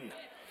win.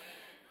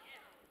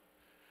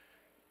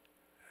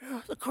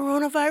 The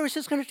coronavirus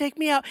is going to take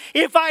me out.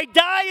 If I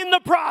die in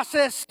the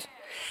process,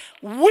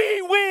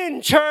 we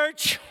win,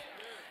 church.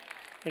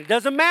 It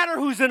doesn't matter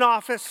who's in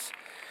office.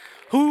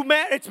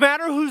 It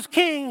matters who's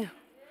king.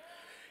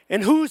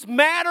 And whose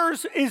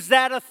matters is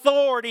that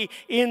authority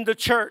in the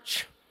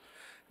church.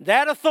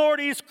 That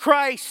authority is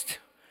Christ.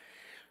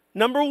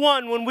 Number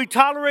one, when we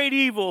tolerate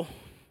evil,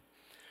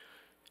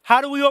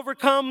 how do we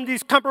overcome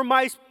these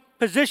compromised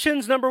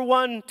positions? Number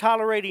one,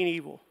 tolerating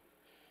evil.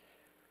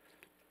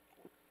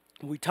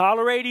 When we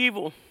tolerate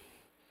evil,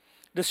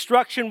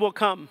 destruction will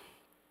come.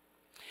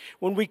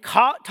 When we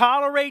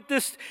tolerate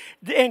this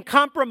and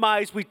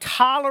compromise, we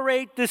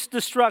tolerate this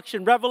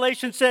destruction.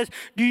 Revelation says,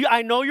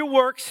 I know your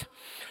works.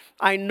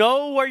 I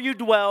know where you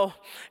dwell.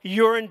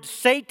 You're in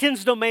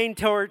Satan's domain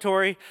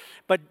territory,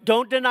 but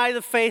don't deny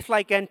the faith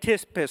like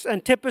Antipas.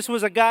 Antipas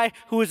was a guy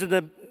who was in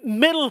the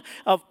middle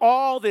of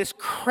all this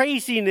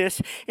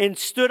craziness and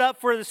stood up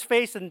for his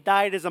faith and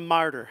died as a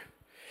martyr.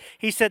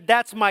 He said,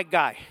 that's my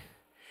guy.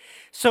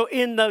 So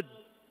in the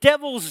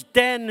devil's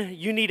den,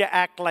 you need to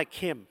act like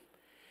him.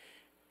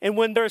 And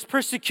when there's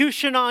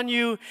persecution on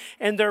you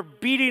and they're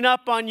beating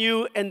up on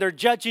you and they're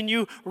judging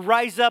you,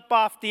 rise up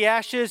off the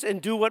ashes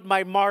and do what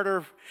my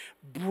martyr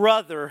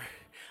brother,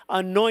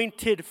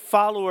 anointed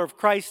follower of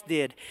Christ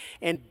did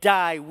and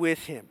die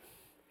with him.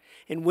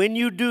 And when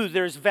you do,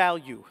 there's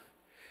value.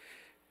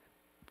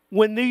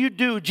 When you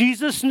do,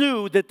 Jesus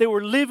knew that they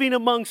were living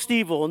amongst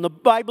evil. And the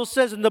Bible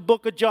says in the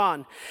book of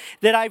John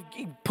that I've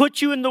put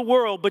you in the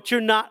world, but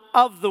you're not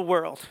of the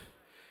world.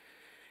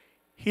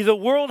 The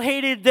world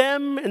hated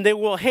them and they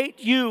will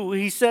hate you,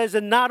 he says,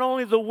 and not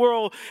only the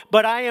world,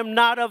 but I am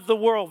not of the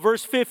world.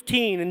 Verse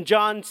 15 in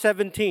John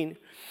 17.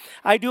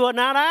 I do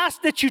not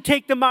ask that you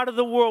take them out of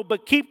the world,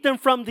 but keep them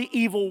from the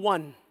evil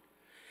one.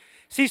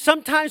 See,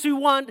 sometimes we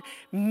want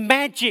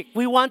magic.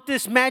 We want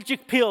this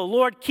magic pill.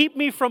 Lord, keep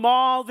me from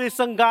all this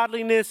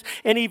ungodliness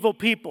and evil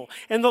people.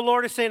 And the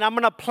Lord is saying, I'm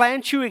going to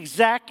plant you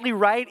exactly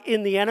right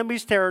in the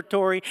enemy's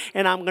territory,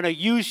 and I'm going to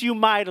use you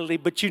mightily,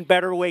 but you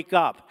better wake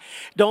up.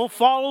 Don't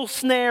follow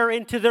snare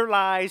into their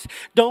lies.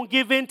 Don't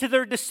give in to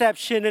their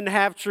deception and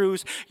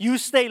half-truths. You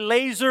stay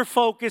laser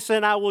focused,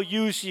 and I will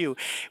use you.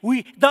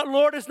 The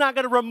Lord is not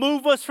going to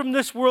remove us from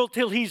this world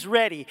till he's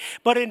ready.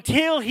 But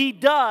until he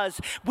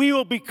does, we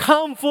will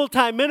become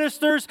full-time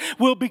ministers,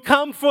 we'll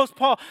become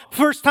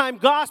first-time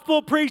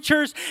gospel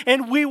preachers,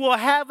 and we will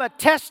have a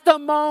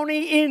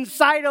testimony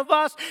inside of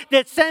us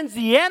that sends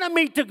the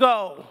enemy to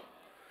go.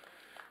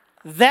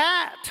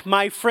 That,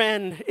 my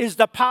friend, is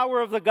the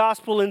power of the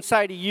gospel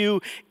inside of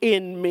you,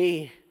 in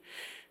me.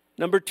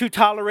 Number two,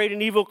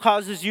 tolerating evil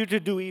causes you to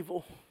do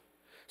evil.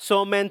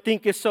 So man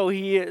thinketh, so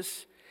he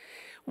is.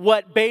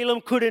 What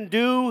Balaam couldn't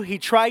do, he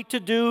tried to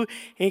do,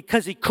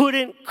 because he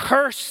couldn't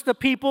curse the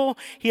people,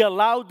 he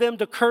allowed them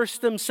to curse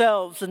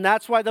themselves. And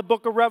that's why the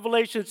book of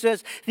Revelation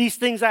says, these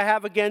things I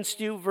have against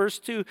you,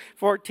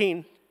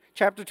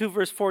 chapter 2,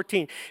 verse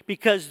 14.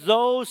 Because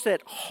those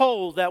that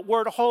hold, that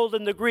word hold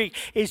in the Greek,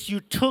 is you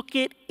took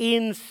it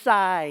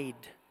inside.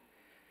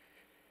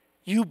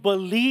 You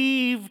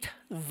believed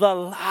the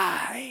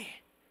lie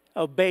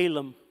of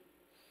Balaam.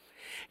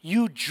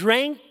 You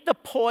drank the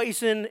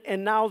poison,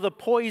 and now the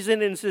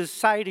poison is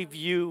inside of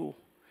you.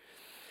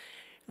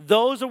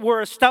 Those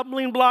were a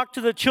stumbling block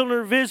to the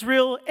children of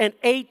Israel and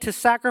ate to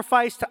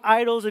sacrifice to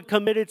idols and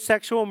committed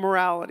sexual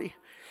immorality.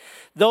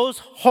 Those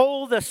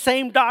hold the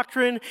same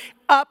doctrine,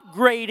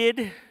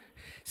 upgraded.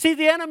 See,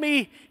 the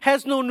enemy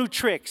has no new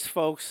tricks,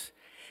 folks.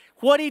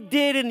 What he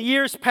did in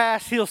years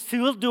past, he'll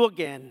do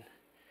again.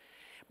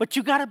 But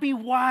you got to be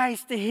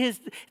wise to his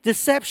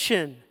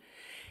deception.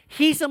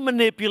 He's a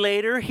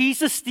manipulator.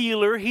 He's a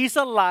stealer. He's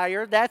a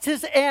liar. That's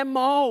his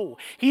MO.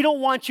 He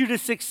don't want you to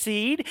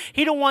succeed.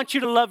 He don't want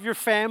you to love your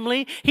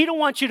family. He don't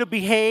want you to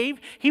behave.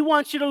 He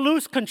wants you to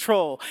lose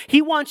control.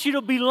 He wants you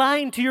to be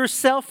lying to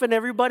yourself and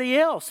everybody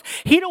else.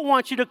 He don't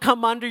want you to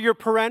come under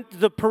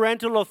the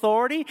parental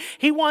authority.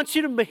 He wants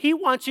you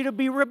to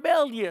be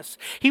rebellious.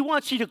 He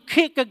wants you to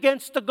kick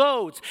against the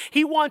goads.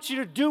 He wants you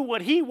to do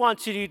what he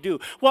wants you to do.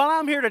 Well,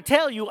 I'm here to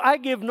tell you, I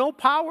give no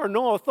power,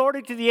 no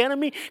authority to the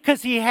enemy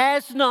because he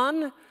has none.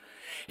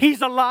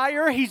 He's a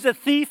liar, he's a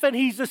thief, and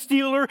he's a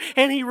stealer,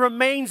 and he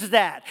remains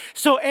that.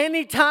 So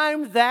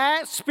anytime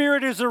that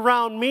spirit is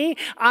around me,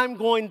 I'm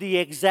going the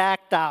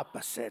exact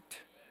opposite.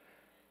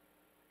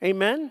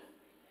 Amen?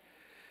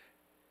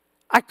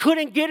 I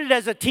couldn't get it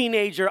as a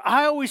teenager.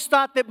 I always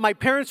thought that my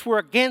parents were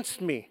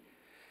against me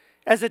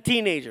as a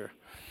teenager.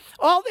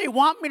 All they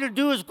want me to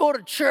do is go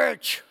to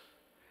church.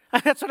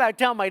 That's what I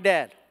tell my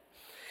dad.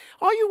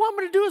 All you want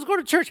me to do is go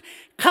to church.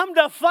 Come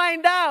to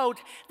find out,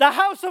 the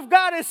house of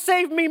God has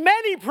saved me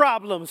many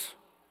problems.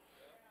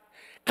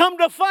 Come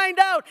to find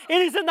out, it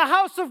is in the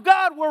house of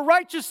God where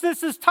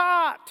righteousness is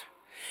taught.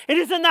 It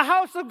is in the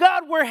house of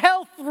God where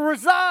health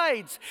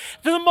resides.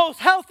 The most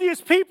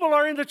healthiest people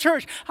are in the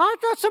church. I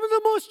thought some of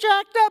the most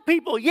jacked up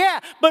people.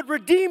 Yeah, but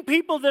redeemed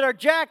people that are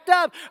jacked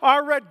up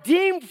are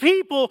redeemed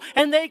people,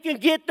 and they can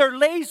get their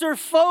laser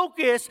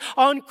focus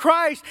on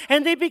Christ,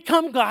 and they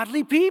become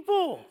godly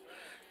people.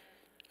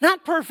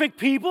 Not perfect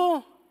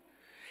people.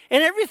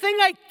 And everything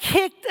I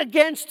kicked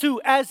against to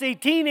as a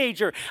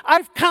teenager,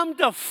 I've come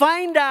to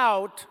find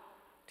out,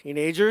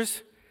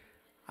 teenagers,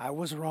 I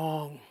was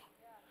wrong.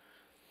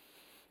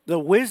 The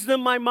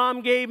wisdom my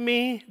mom gave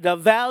me, the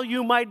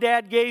value my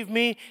dad gave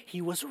me, he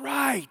was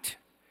right.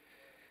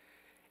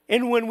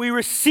 And when we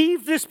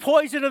receive this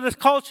poison of the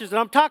cultures, and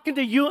I'm talking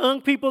to you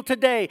young people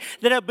today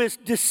that have been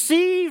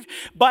deceived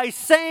by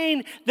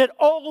saying that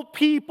old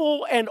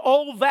people and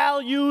old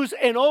values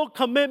and old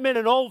commitment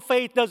and old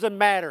faith doesn't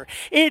matter.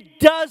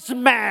 It does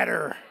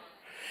matter.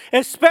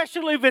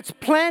 Especially if it's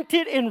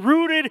planted and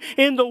rooted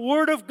in the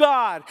Word of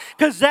God.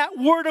 Because that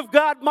Word of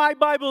God, my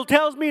Bible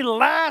tells me,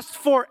 lasts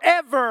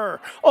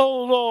forever,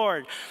 oh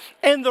Lord.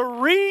 And the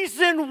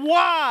reason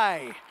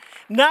why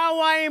now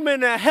I am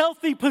in a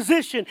healthy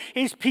position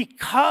is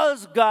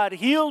because God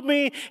healed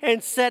me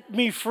and set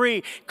me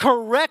free.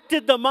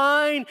 Corrected the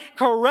mind,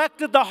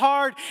 corrected the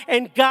heart,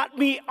 and got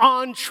me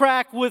on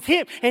track with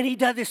Him. And He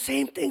does the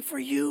same thing for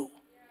you.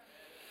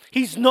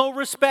 He's no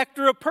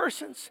respecter of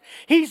persons.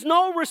 He's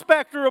no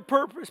respecter of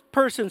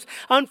persons.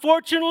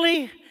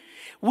 Unfortunately,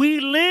 we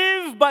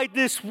live by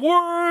this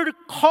word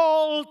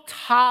called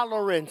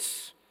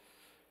tolerance.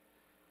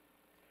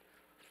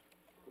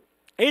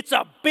 It's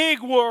a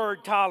big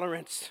word,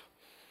 tolerance.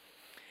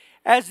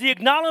 As the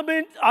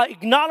acknowledgement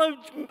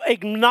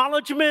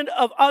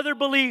of other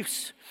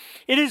beliefs,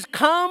 it has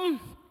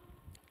come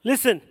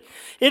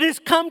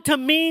to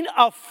mean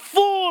a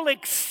full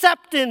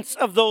acceptance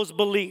of those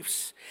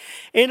beliefs.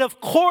 And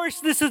of course,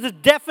 this is a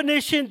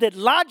definition that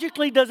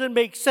logically doesn't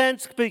make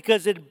sense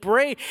because it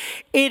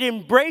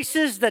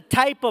embraces the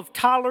type of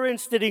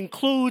tolerance that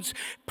includes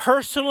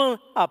personal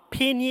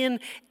opinion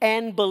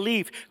and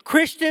belief.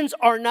 Christians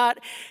are not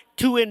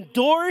to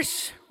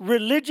endorse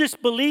religious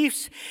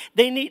beliefs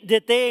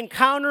that they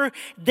encounter.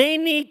 They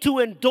need to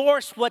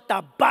endorse what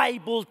the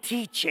Bible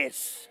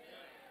teaches.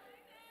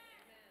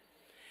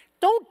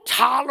 Don't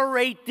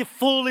tolerate the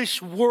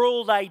foolish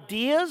world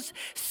ideas,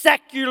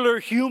 secular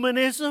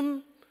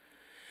humanism.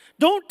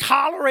 Don't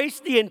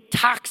tolerate the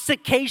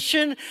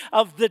intoxication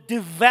of the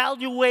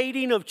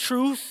devaluating of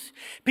truth,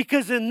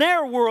 because in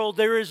their world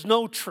there is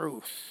no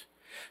truth.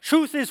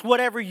 Truth is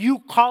whatever you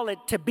call it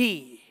to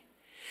be.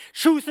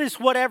 Truth is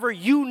whatever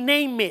you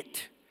name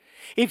it.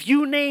 If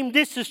you name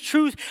this as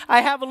truth,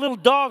 I have a little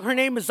dog, her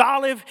name is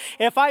Olive.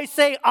 If I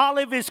say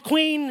Olive is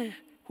queen,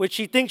 which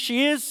she thinks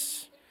she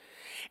is,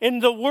 in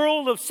the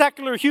world of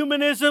secular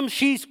humanism,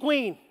 she's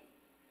queen.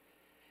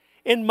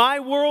 In my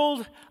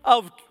world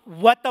of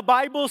what the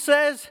Bible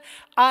says,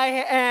 I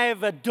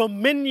have a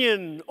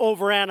dominion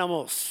over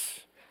animals.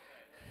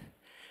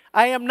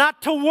 I am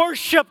not to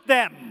worship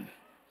them.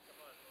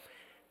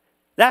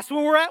 That's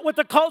where we're at with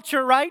the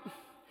culture, right?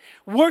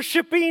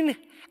 Worshiping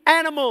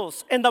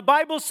animals. And the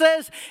Bible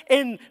says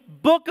in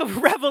book of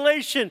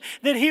Revelation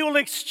that He will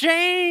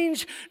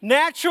exchange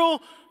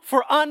natural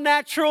for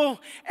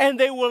unnatural, and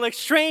they will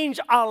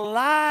exchange a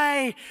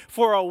lie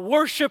for a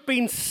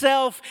worshiping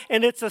self,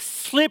 and it's a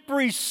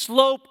slippery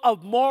slope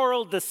of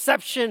moral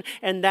deception,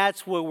 and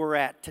that's where we're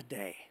at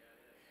today.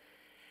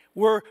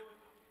 We're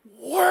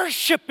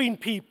worshiping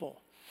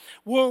people.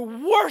 We're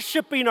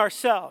worshiping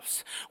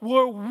ourselves.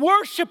 We're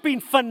worshiping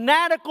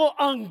fanatical,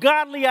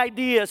 ungodly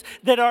ideas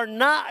that are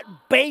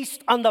not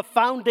based on the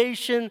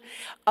foundation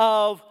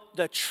of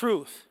the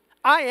truth.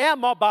 I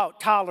am about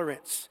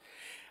tolerance.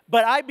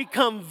 But I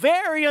become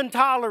very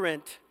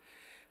intolerant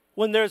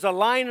when there's a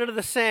line under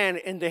the sand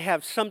and they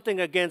have something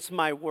against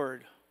my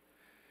word.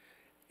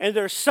 And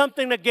there's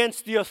something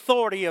against the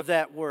authority of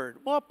that word.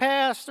 Well,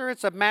 Pastor,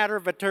 it's a matter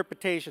of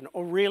interpretation.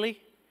 Oh,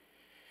 really?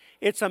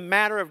 It's a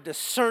matter of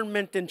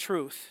discernment and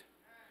truth.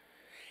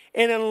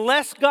 And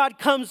unless God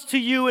comes to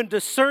you and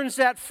discerns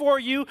that for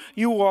you,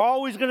 you are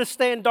always going to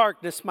stay in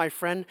darkness, my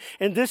friend.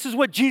 And this is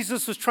what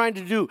Jesus was trying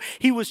to do.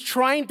 He was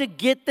trying to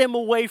get them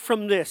away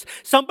from this.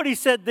 Somebody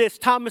said this,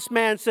 Thomas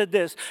Mann said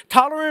this,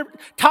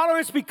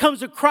 tolerance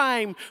becomes a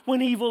crime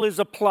when evil is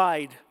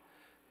applied.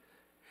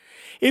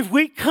 If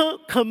we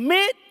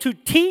commit to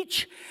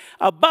teach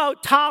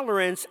about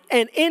tolerance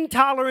and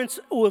intolerance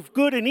with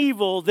good and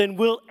evil, then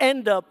we'll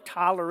end up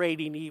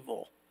tolerating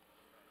evil.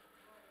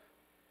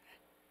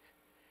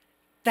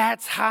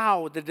 That's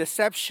how the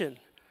deception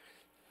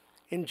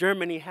in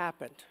Germany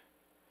happened.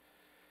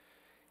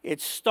 It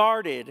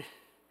started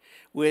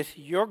with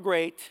you're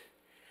great,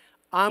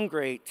 I'm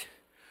great,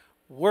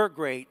 we're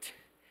great,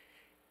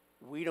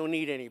 we don't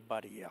need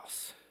anybody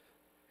else.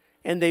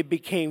 And they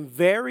became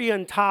very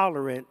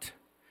intolerant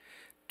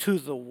to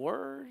the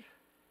word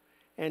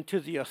and to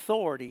the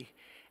authority,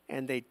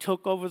 and they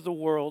took over the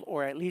world,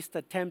 or at least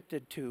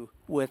attempted to,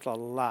 with a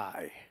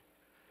lie.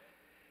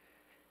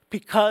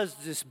 Because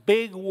this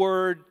big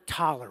word,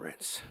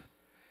 tolerance.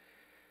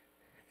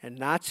 And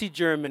Nazi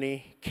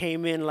Germany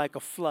came in like a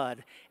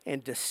flood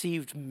and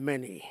deceived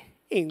many,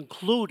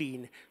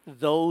 including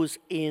those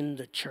in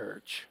the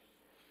church.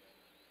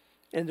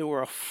 And there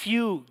were a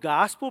few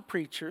gospel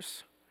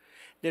preachers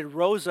that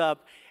rose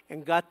up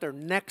and got their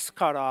necks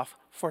cut off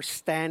for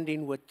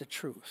standing with the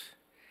truth.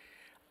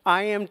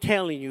 I am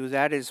telling you,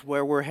 that is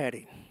where we're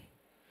heading.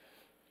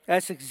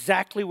 That's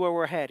exactly where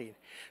we're heading.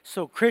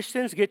 So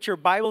Christians, get your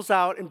Bibles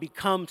out and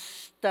become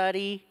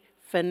study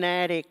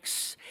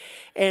fanatics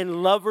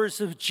and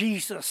lovers of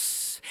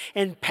Jesus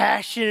and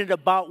passionate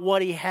about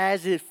what he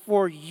has it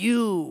for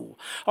you,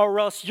 or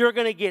else you're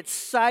going to get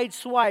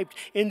sideswiped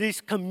in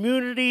this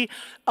community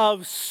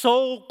of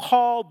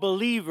so-called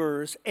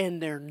believers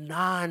and they're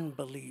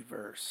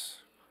non-believers.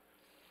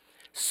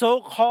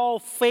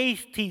 So-called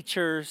faith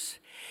teachers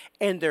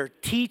and they're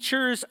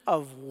teachers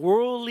of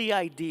worldly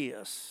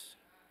ideas.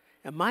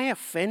 Am I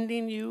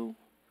offending you?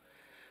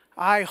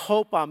 I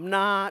hope I'm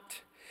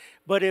not.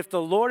 But if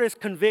the Lord is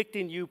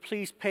convicting you,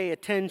 please pay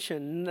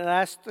attention.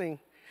 Last thing,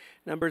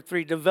 number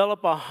 3,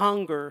 develop a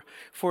hunger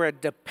for a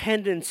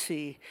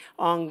dependency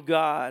on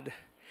God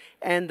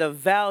and the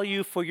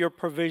value for your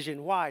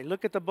provision. Why?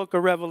 Look at the book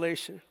of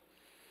Revelation,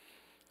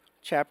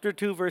 chapter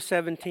 2, verse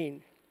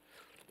 17.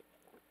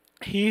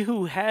 He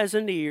who has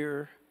an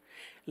ear,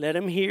 let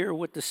him hear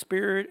what the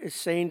Spirit is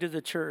saying to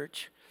the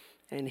church.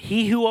 And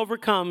he who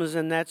overcomes,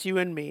 and that's you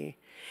and me,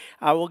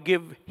 I will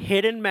give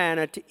hidden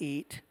manna to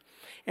eat,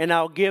 and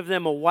I'll give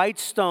them a white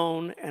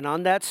stone, and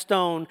on that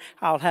stone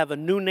I'll have a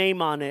new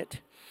name on it,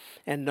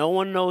 and no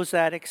one knows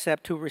that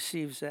except who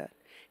receives that.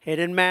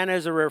 Hidden manna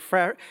is a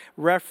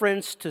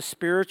reference to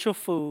spiritual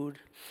food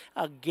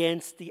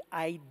against the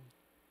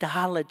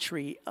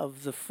idolatry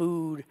of the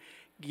food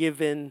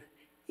given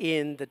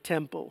in the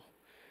temple.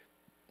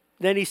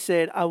 Then he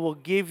said, I will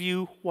give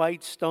you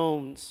white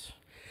stones.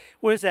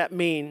 What does that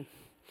mean?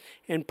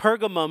 In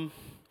Pergamum,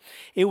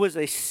 it was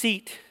a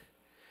seat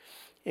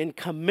in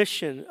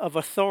commission of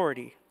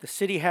authority. The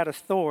city had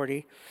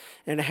authority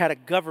and it had a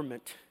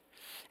government.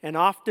 And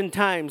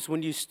oftentimes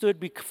when you stood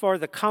before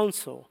the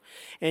council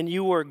and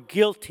you were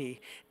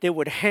guilty, they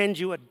would hand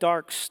you a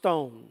dark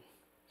stone.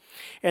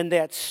 And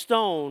that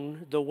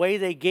stone, the way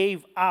they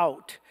gave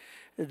out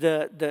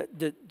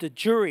the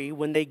jury,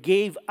 when they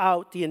gave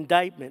out the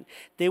indictment,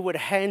 they would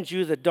hand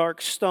you the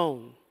dark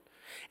stone.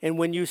 And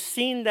when you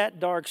seen that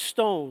dark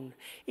stone,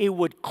 it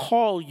would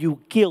call you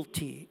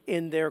guilty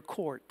in their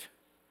court.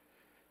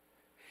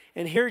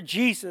 And here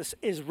Jesus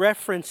is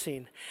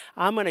referencing,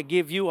 I'm going to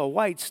give you a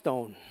white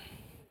stone.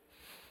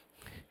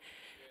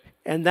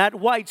 And that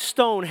white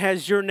stone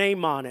has your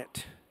name on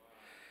it.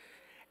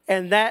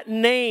 And that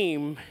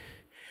name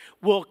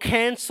will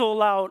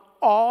cancel out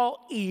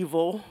all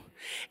evil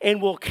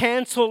and will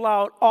cancel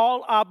out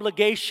all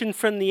obligation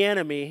from the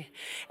enemy.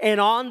 And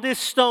on this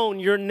stone,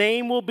 your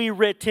name will be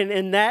written,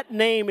 and that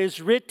name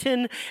is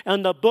written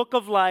in the book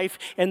of life.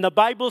 And the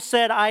Bible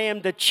said, I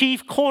am the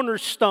chief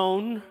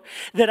cornerstone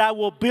that I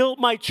will build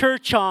my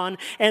church on.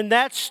 And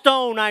that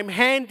stone I'm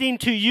handing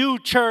to you,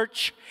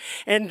 church.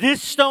 And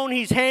this stone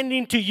he's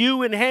handing to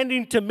you and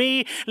handing to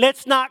me.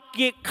 Let's not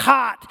get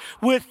caught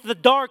with the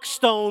dark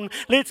stone.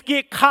 Let's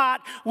get caught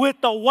with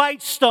the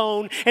white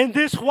stone. And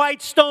this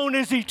white stone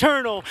is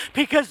eternal,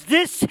 because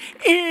this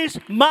is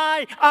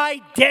my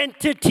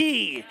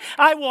identity.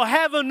 I will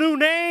have a new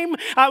name.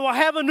 I will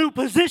have a new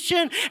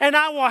position. And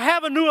I will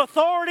have a new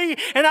authority.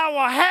 And I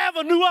will have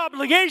a new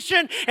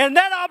obligation. And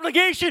that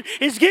obligation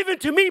is given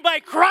to me by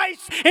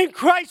Christ and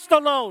Christ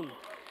alone.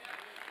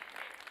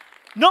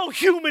 No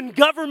human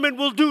government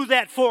will do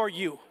that for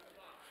you.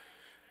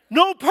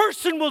 No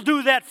person will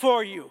do that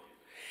for you.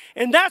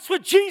 And that's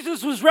what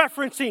Jesus was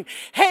referencing.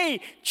 Hey,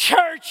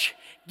 church,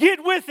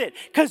 get with it,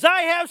 because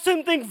I have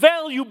something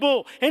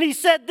valuable. And he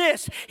said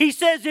this. He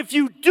says, if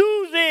you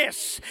do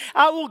this,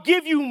 I will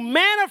give you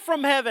manna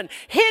from heaven.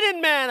 Hidden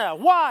manna.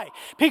 Why?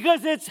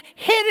 Because it's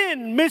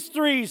hidden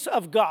mysteries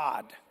of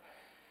God.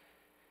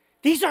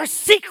 These are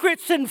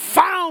secrets and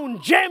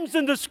found gems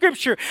in the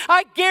Scripture.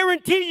 I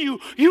guarantee you,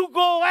 you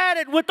go at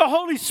it with the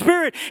Holy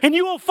Spirit and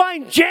you will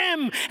find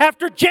gem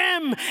after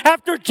gem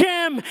after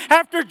gem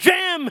after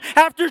gem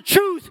after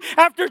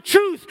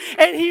truth,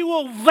 and He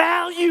will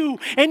value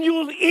and you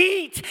will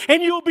eat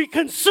and you will be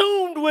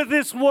consumed with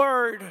this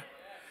Word.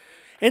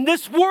 And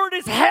this Word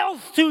is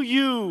health to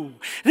you.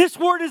 This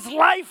Word is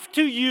life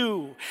to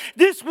you.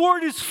 This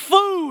Word is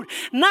food,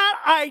 not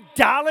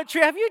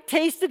idolatry. Have you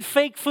tasted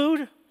fake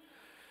food?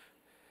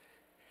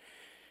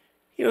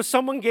 You know,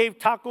 someone gave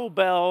Taco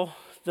Bell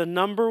the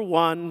number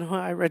one,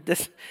 I read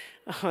this,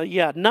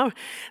 the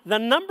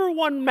number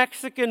one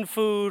Mexican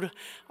food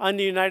in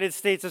the United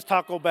States is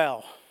Taco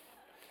Bell.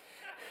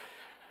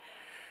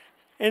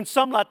 And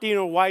some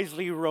Latino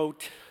wisely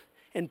wrote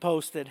and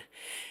posted,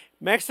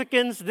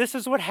 Mexicans, this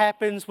is what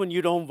happens when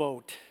you don't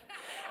vote.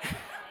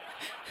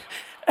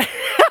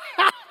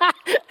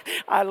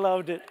 I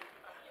loved it.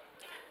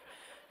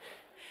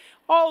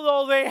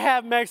 Although they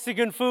have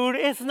Mexican food,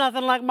 it's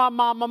nothing like my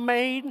mama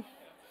made.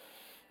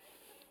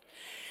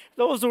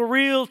 Those were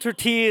real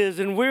tortillas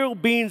and real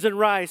beans and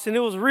rice, and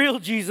it was real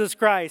Jesus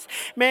Christ.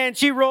 Man,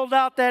 she rolled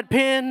out that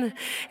pen,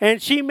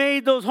 and she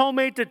made those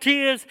homemade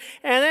tortillas,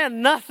 and they're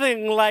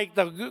nothing like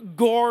the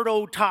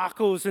Gordo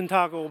tacos in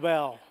Taco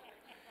Bell.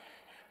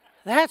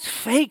 That's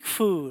fake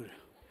food.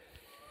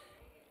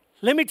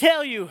 Let me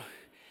tell you,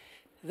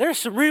 there's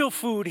some real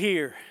food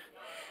here.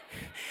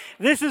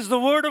 This is the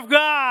Word of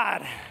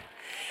God,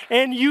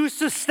 and you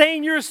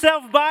sustain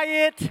yourself by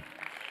it.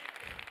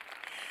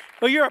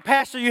 Well, you're a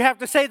pastor, you have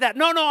to say that.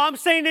 No, I'm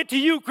saying it to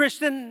you,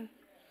 Christian.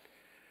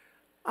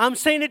 I'm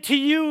saying it to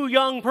you,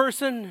 young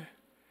person.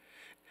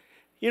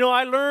 You know,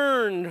 I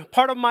learned,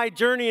 part of my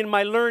journey and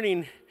my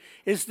learning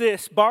is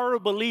this: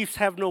 borrowed beliefs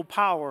have no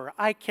power.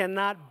 I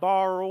cannot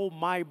borrow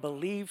my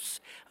beliefs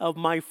of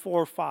my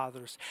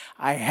forefathers.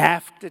 I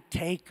have to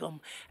take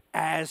them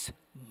as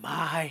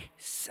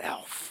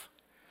myself.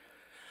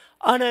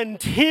 And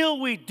until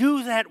we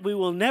do that, we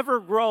will never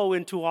grow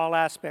into all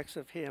aspects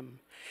of Him.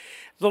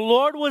 The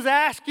Lord was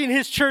asking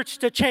His church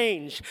to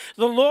change.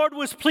 The Lord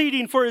was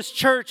pleading for His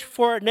church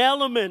for an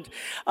element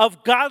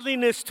of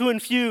godliness to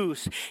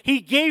infuse.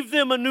 He gave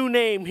them a new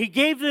name. He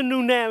gave them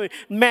new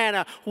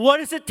manna. What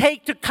does it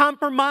take to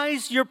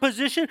compromise your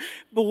position?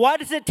 But what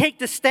does it take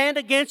to stand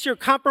against your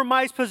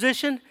compromised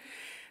position?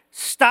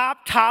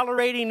 Stop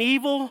tolerating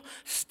evil.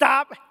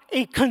 Stop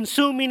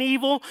consuming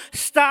evil.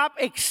 Stop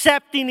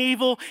accepting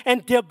evil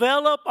and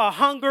develop a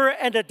hunger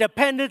and a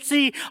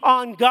dependency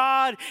on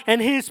God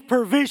and His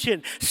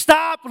provision.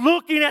 Stop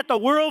looking at the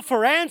world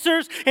for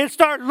answers and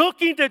start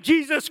looking to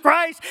Jesus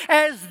Christ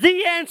as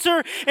the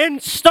answer,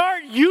 and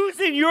start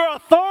using your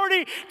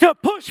authority to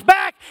push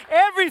back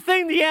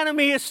everything the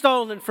enemy has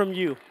stolen from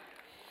you.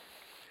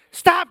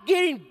 Stop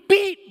getting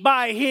beat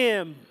by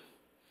him.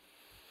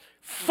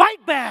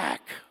 Fight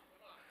back.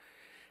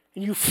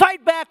 And you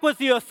fight back with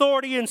the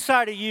authority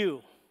inside of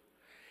you.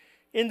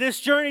 In this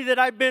journey that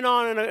I've been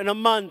on in a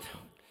month,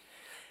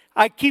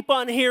 I keep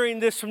on hearing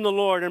this from the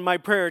Lord in my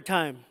prayer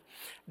time.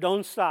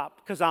 Don't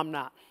stop, because I'm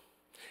not.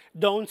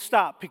 Don't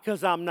stop,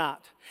 because I'm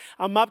not.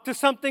 I'm up to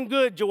something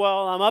good,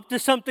 Joel. I'm up to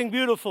something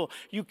beautiful.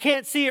 You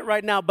can't see it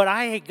right now, but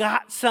I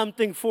got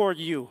something for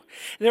you.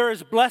 There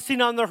is blessing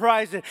on the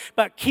horizon,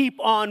 but keep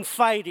on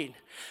fighting.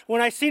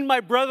 When I seen my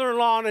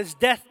brother-in-law on his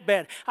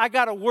deathbed, I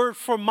got a word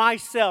for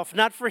myself,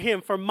 not for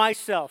him, for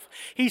myself.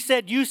 He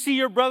said, you see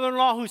your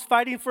brother-in-law who's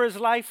fighting for his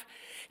life?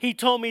 He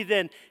told me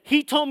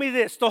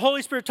this, the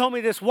Holy Spirit told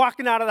me this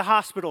walking out of the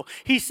hospital.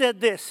 He said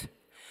this,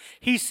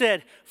 he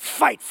said,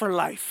 fight for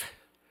life.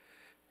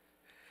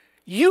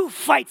 You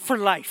fight for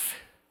life.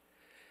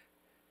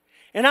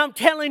 And I'm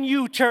telling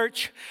you,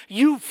 church,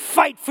 you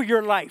fight for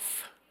your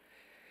life.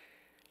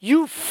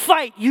 You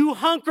fight, you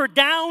hunker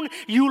down,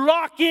 you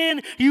lock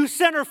in, you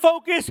center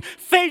focus,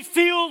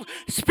 faith-filled,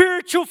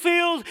 spiritual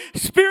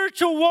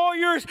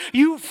warriors.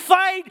 You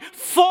fight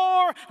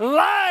for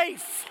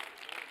life.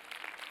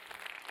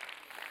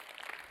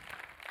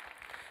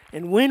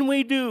 And when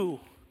we do,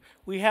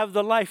 we have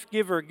the life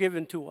giver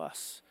given to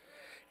us.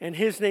 And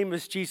His name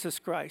is Jesus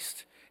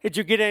Christ. Did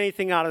you get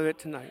anything out of it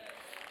tonight?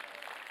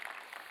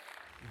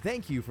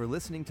 Thank you for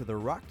listening to the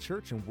Rock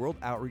Church and World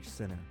Outreach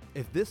Center.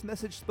 If this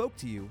message spoke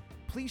to you,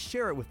 please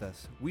share it with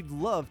us. We'd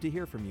love to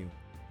hear from you.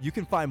 You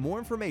can find more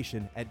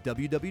information at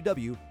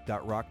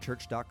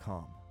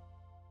www.rockchurch.com.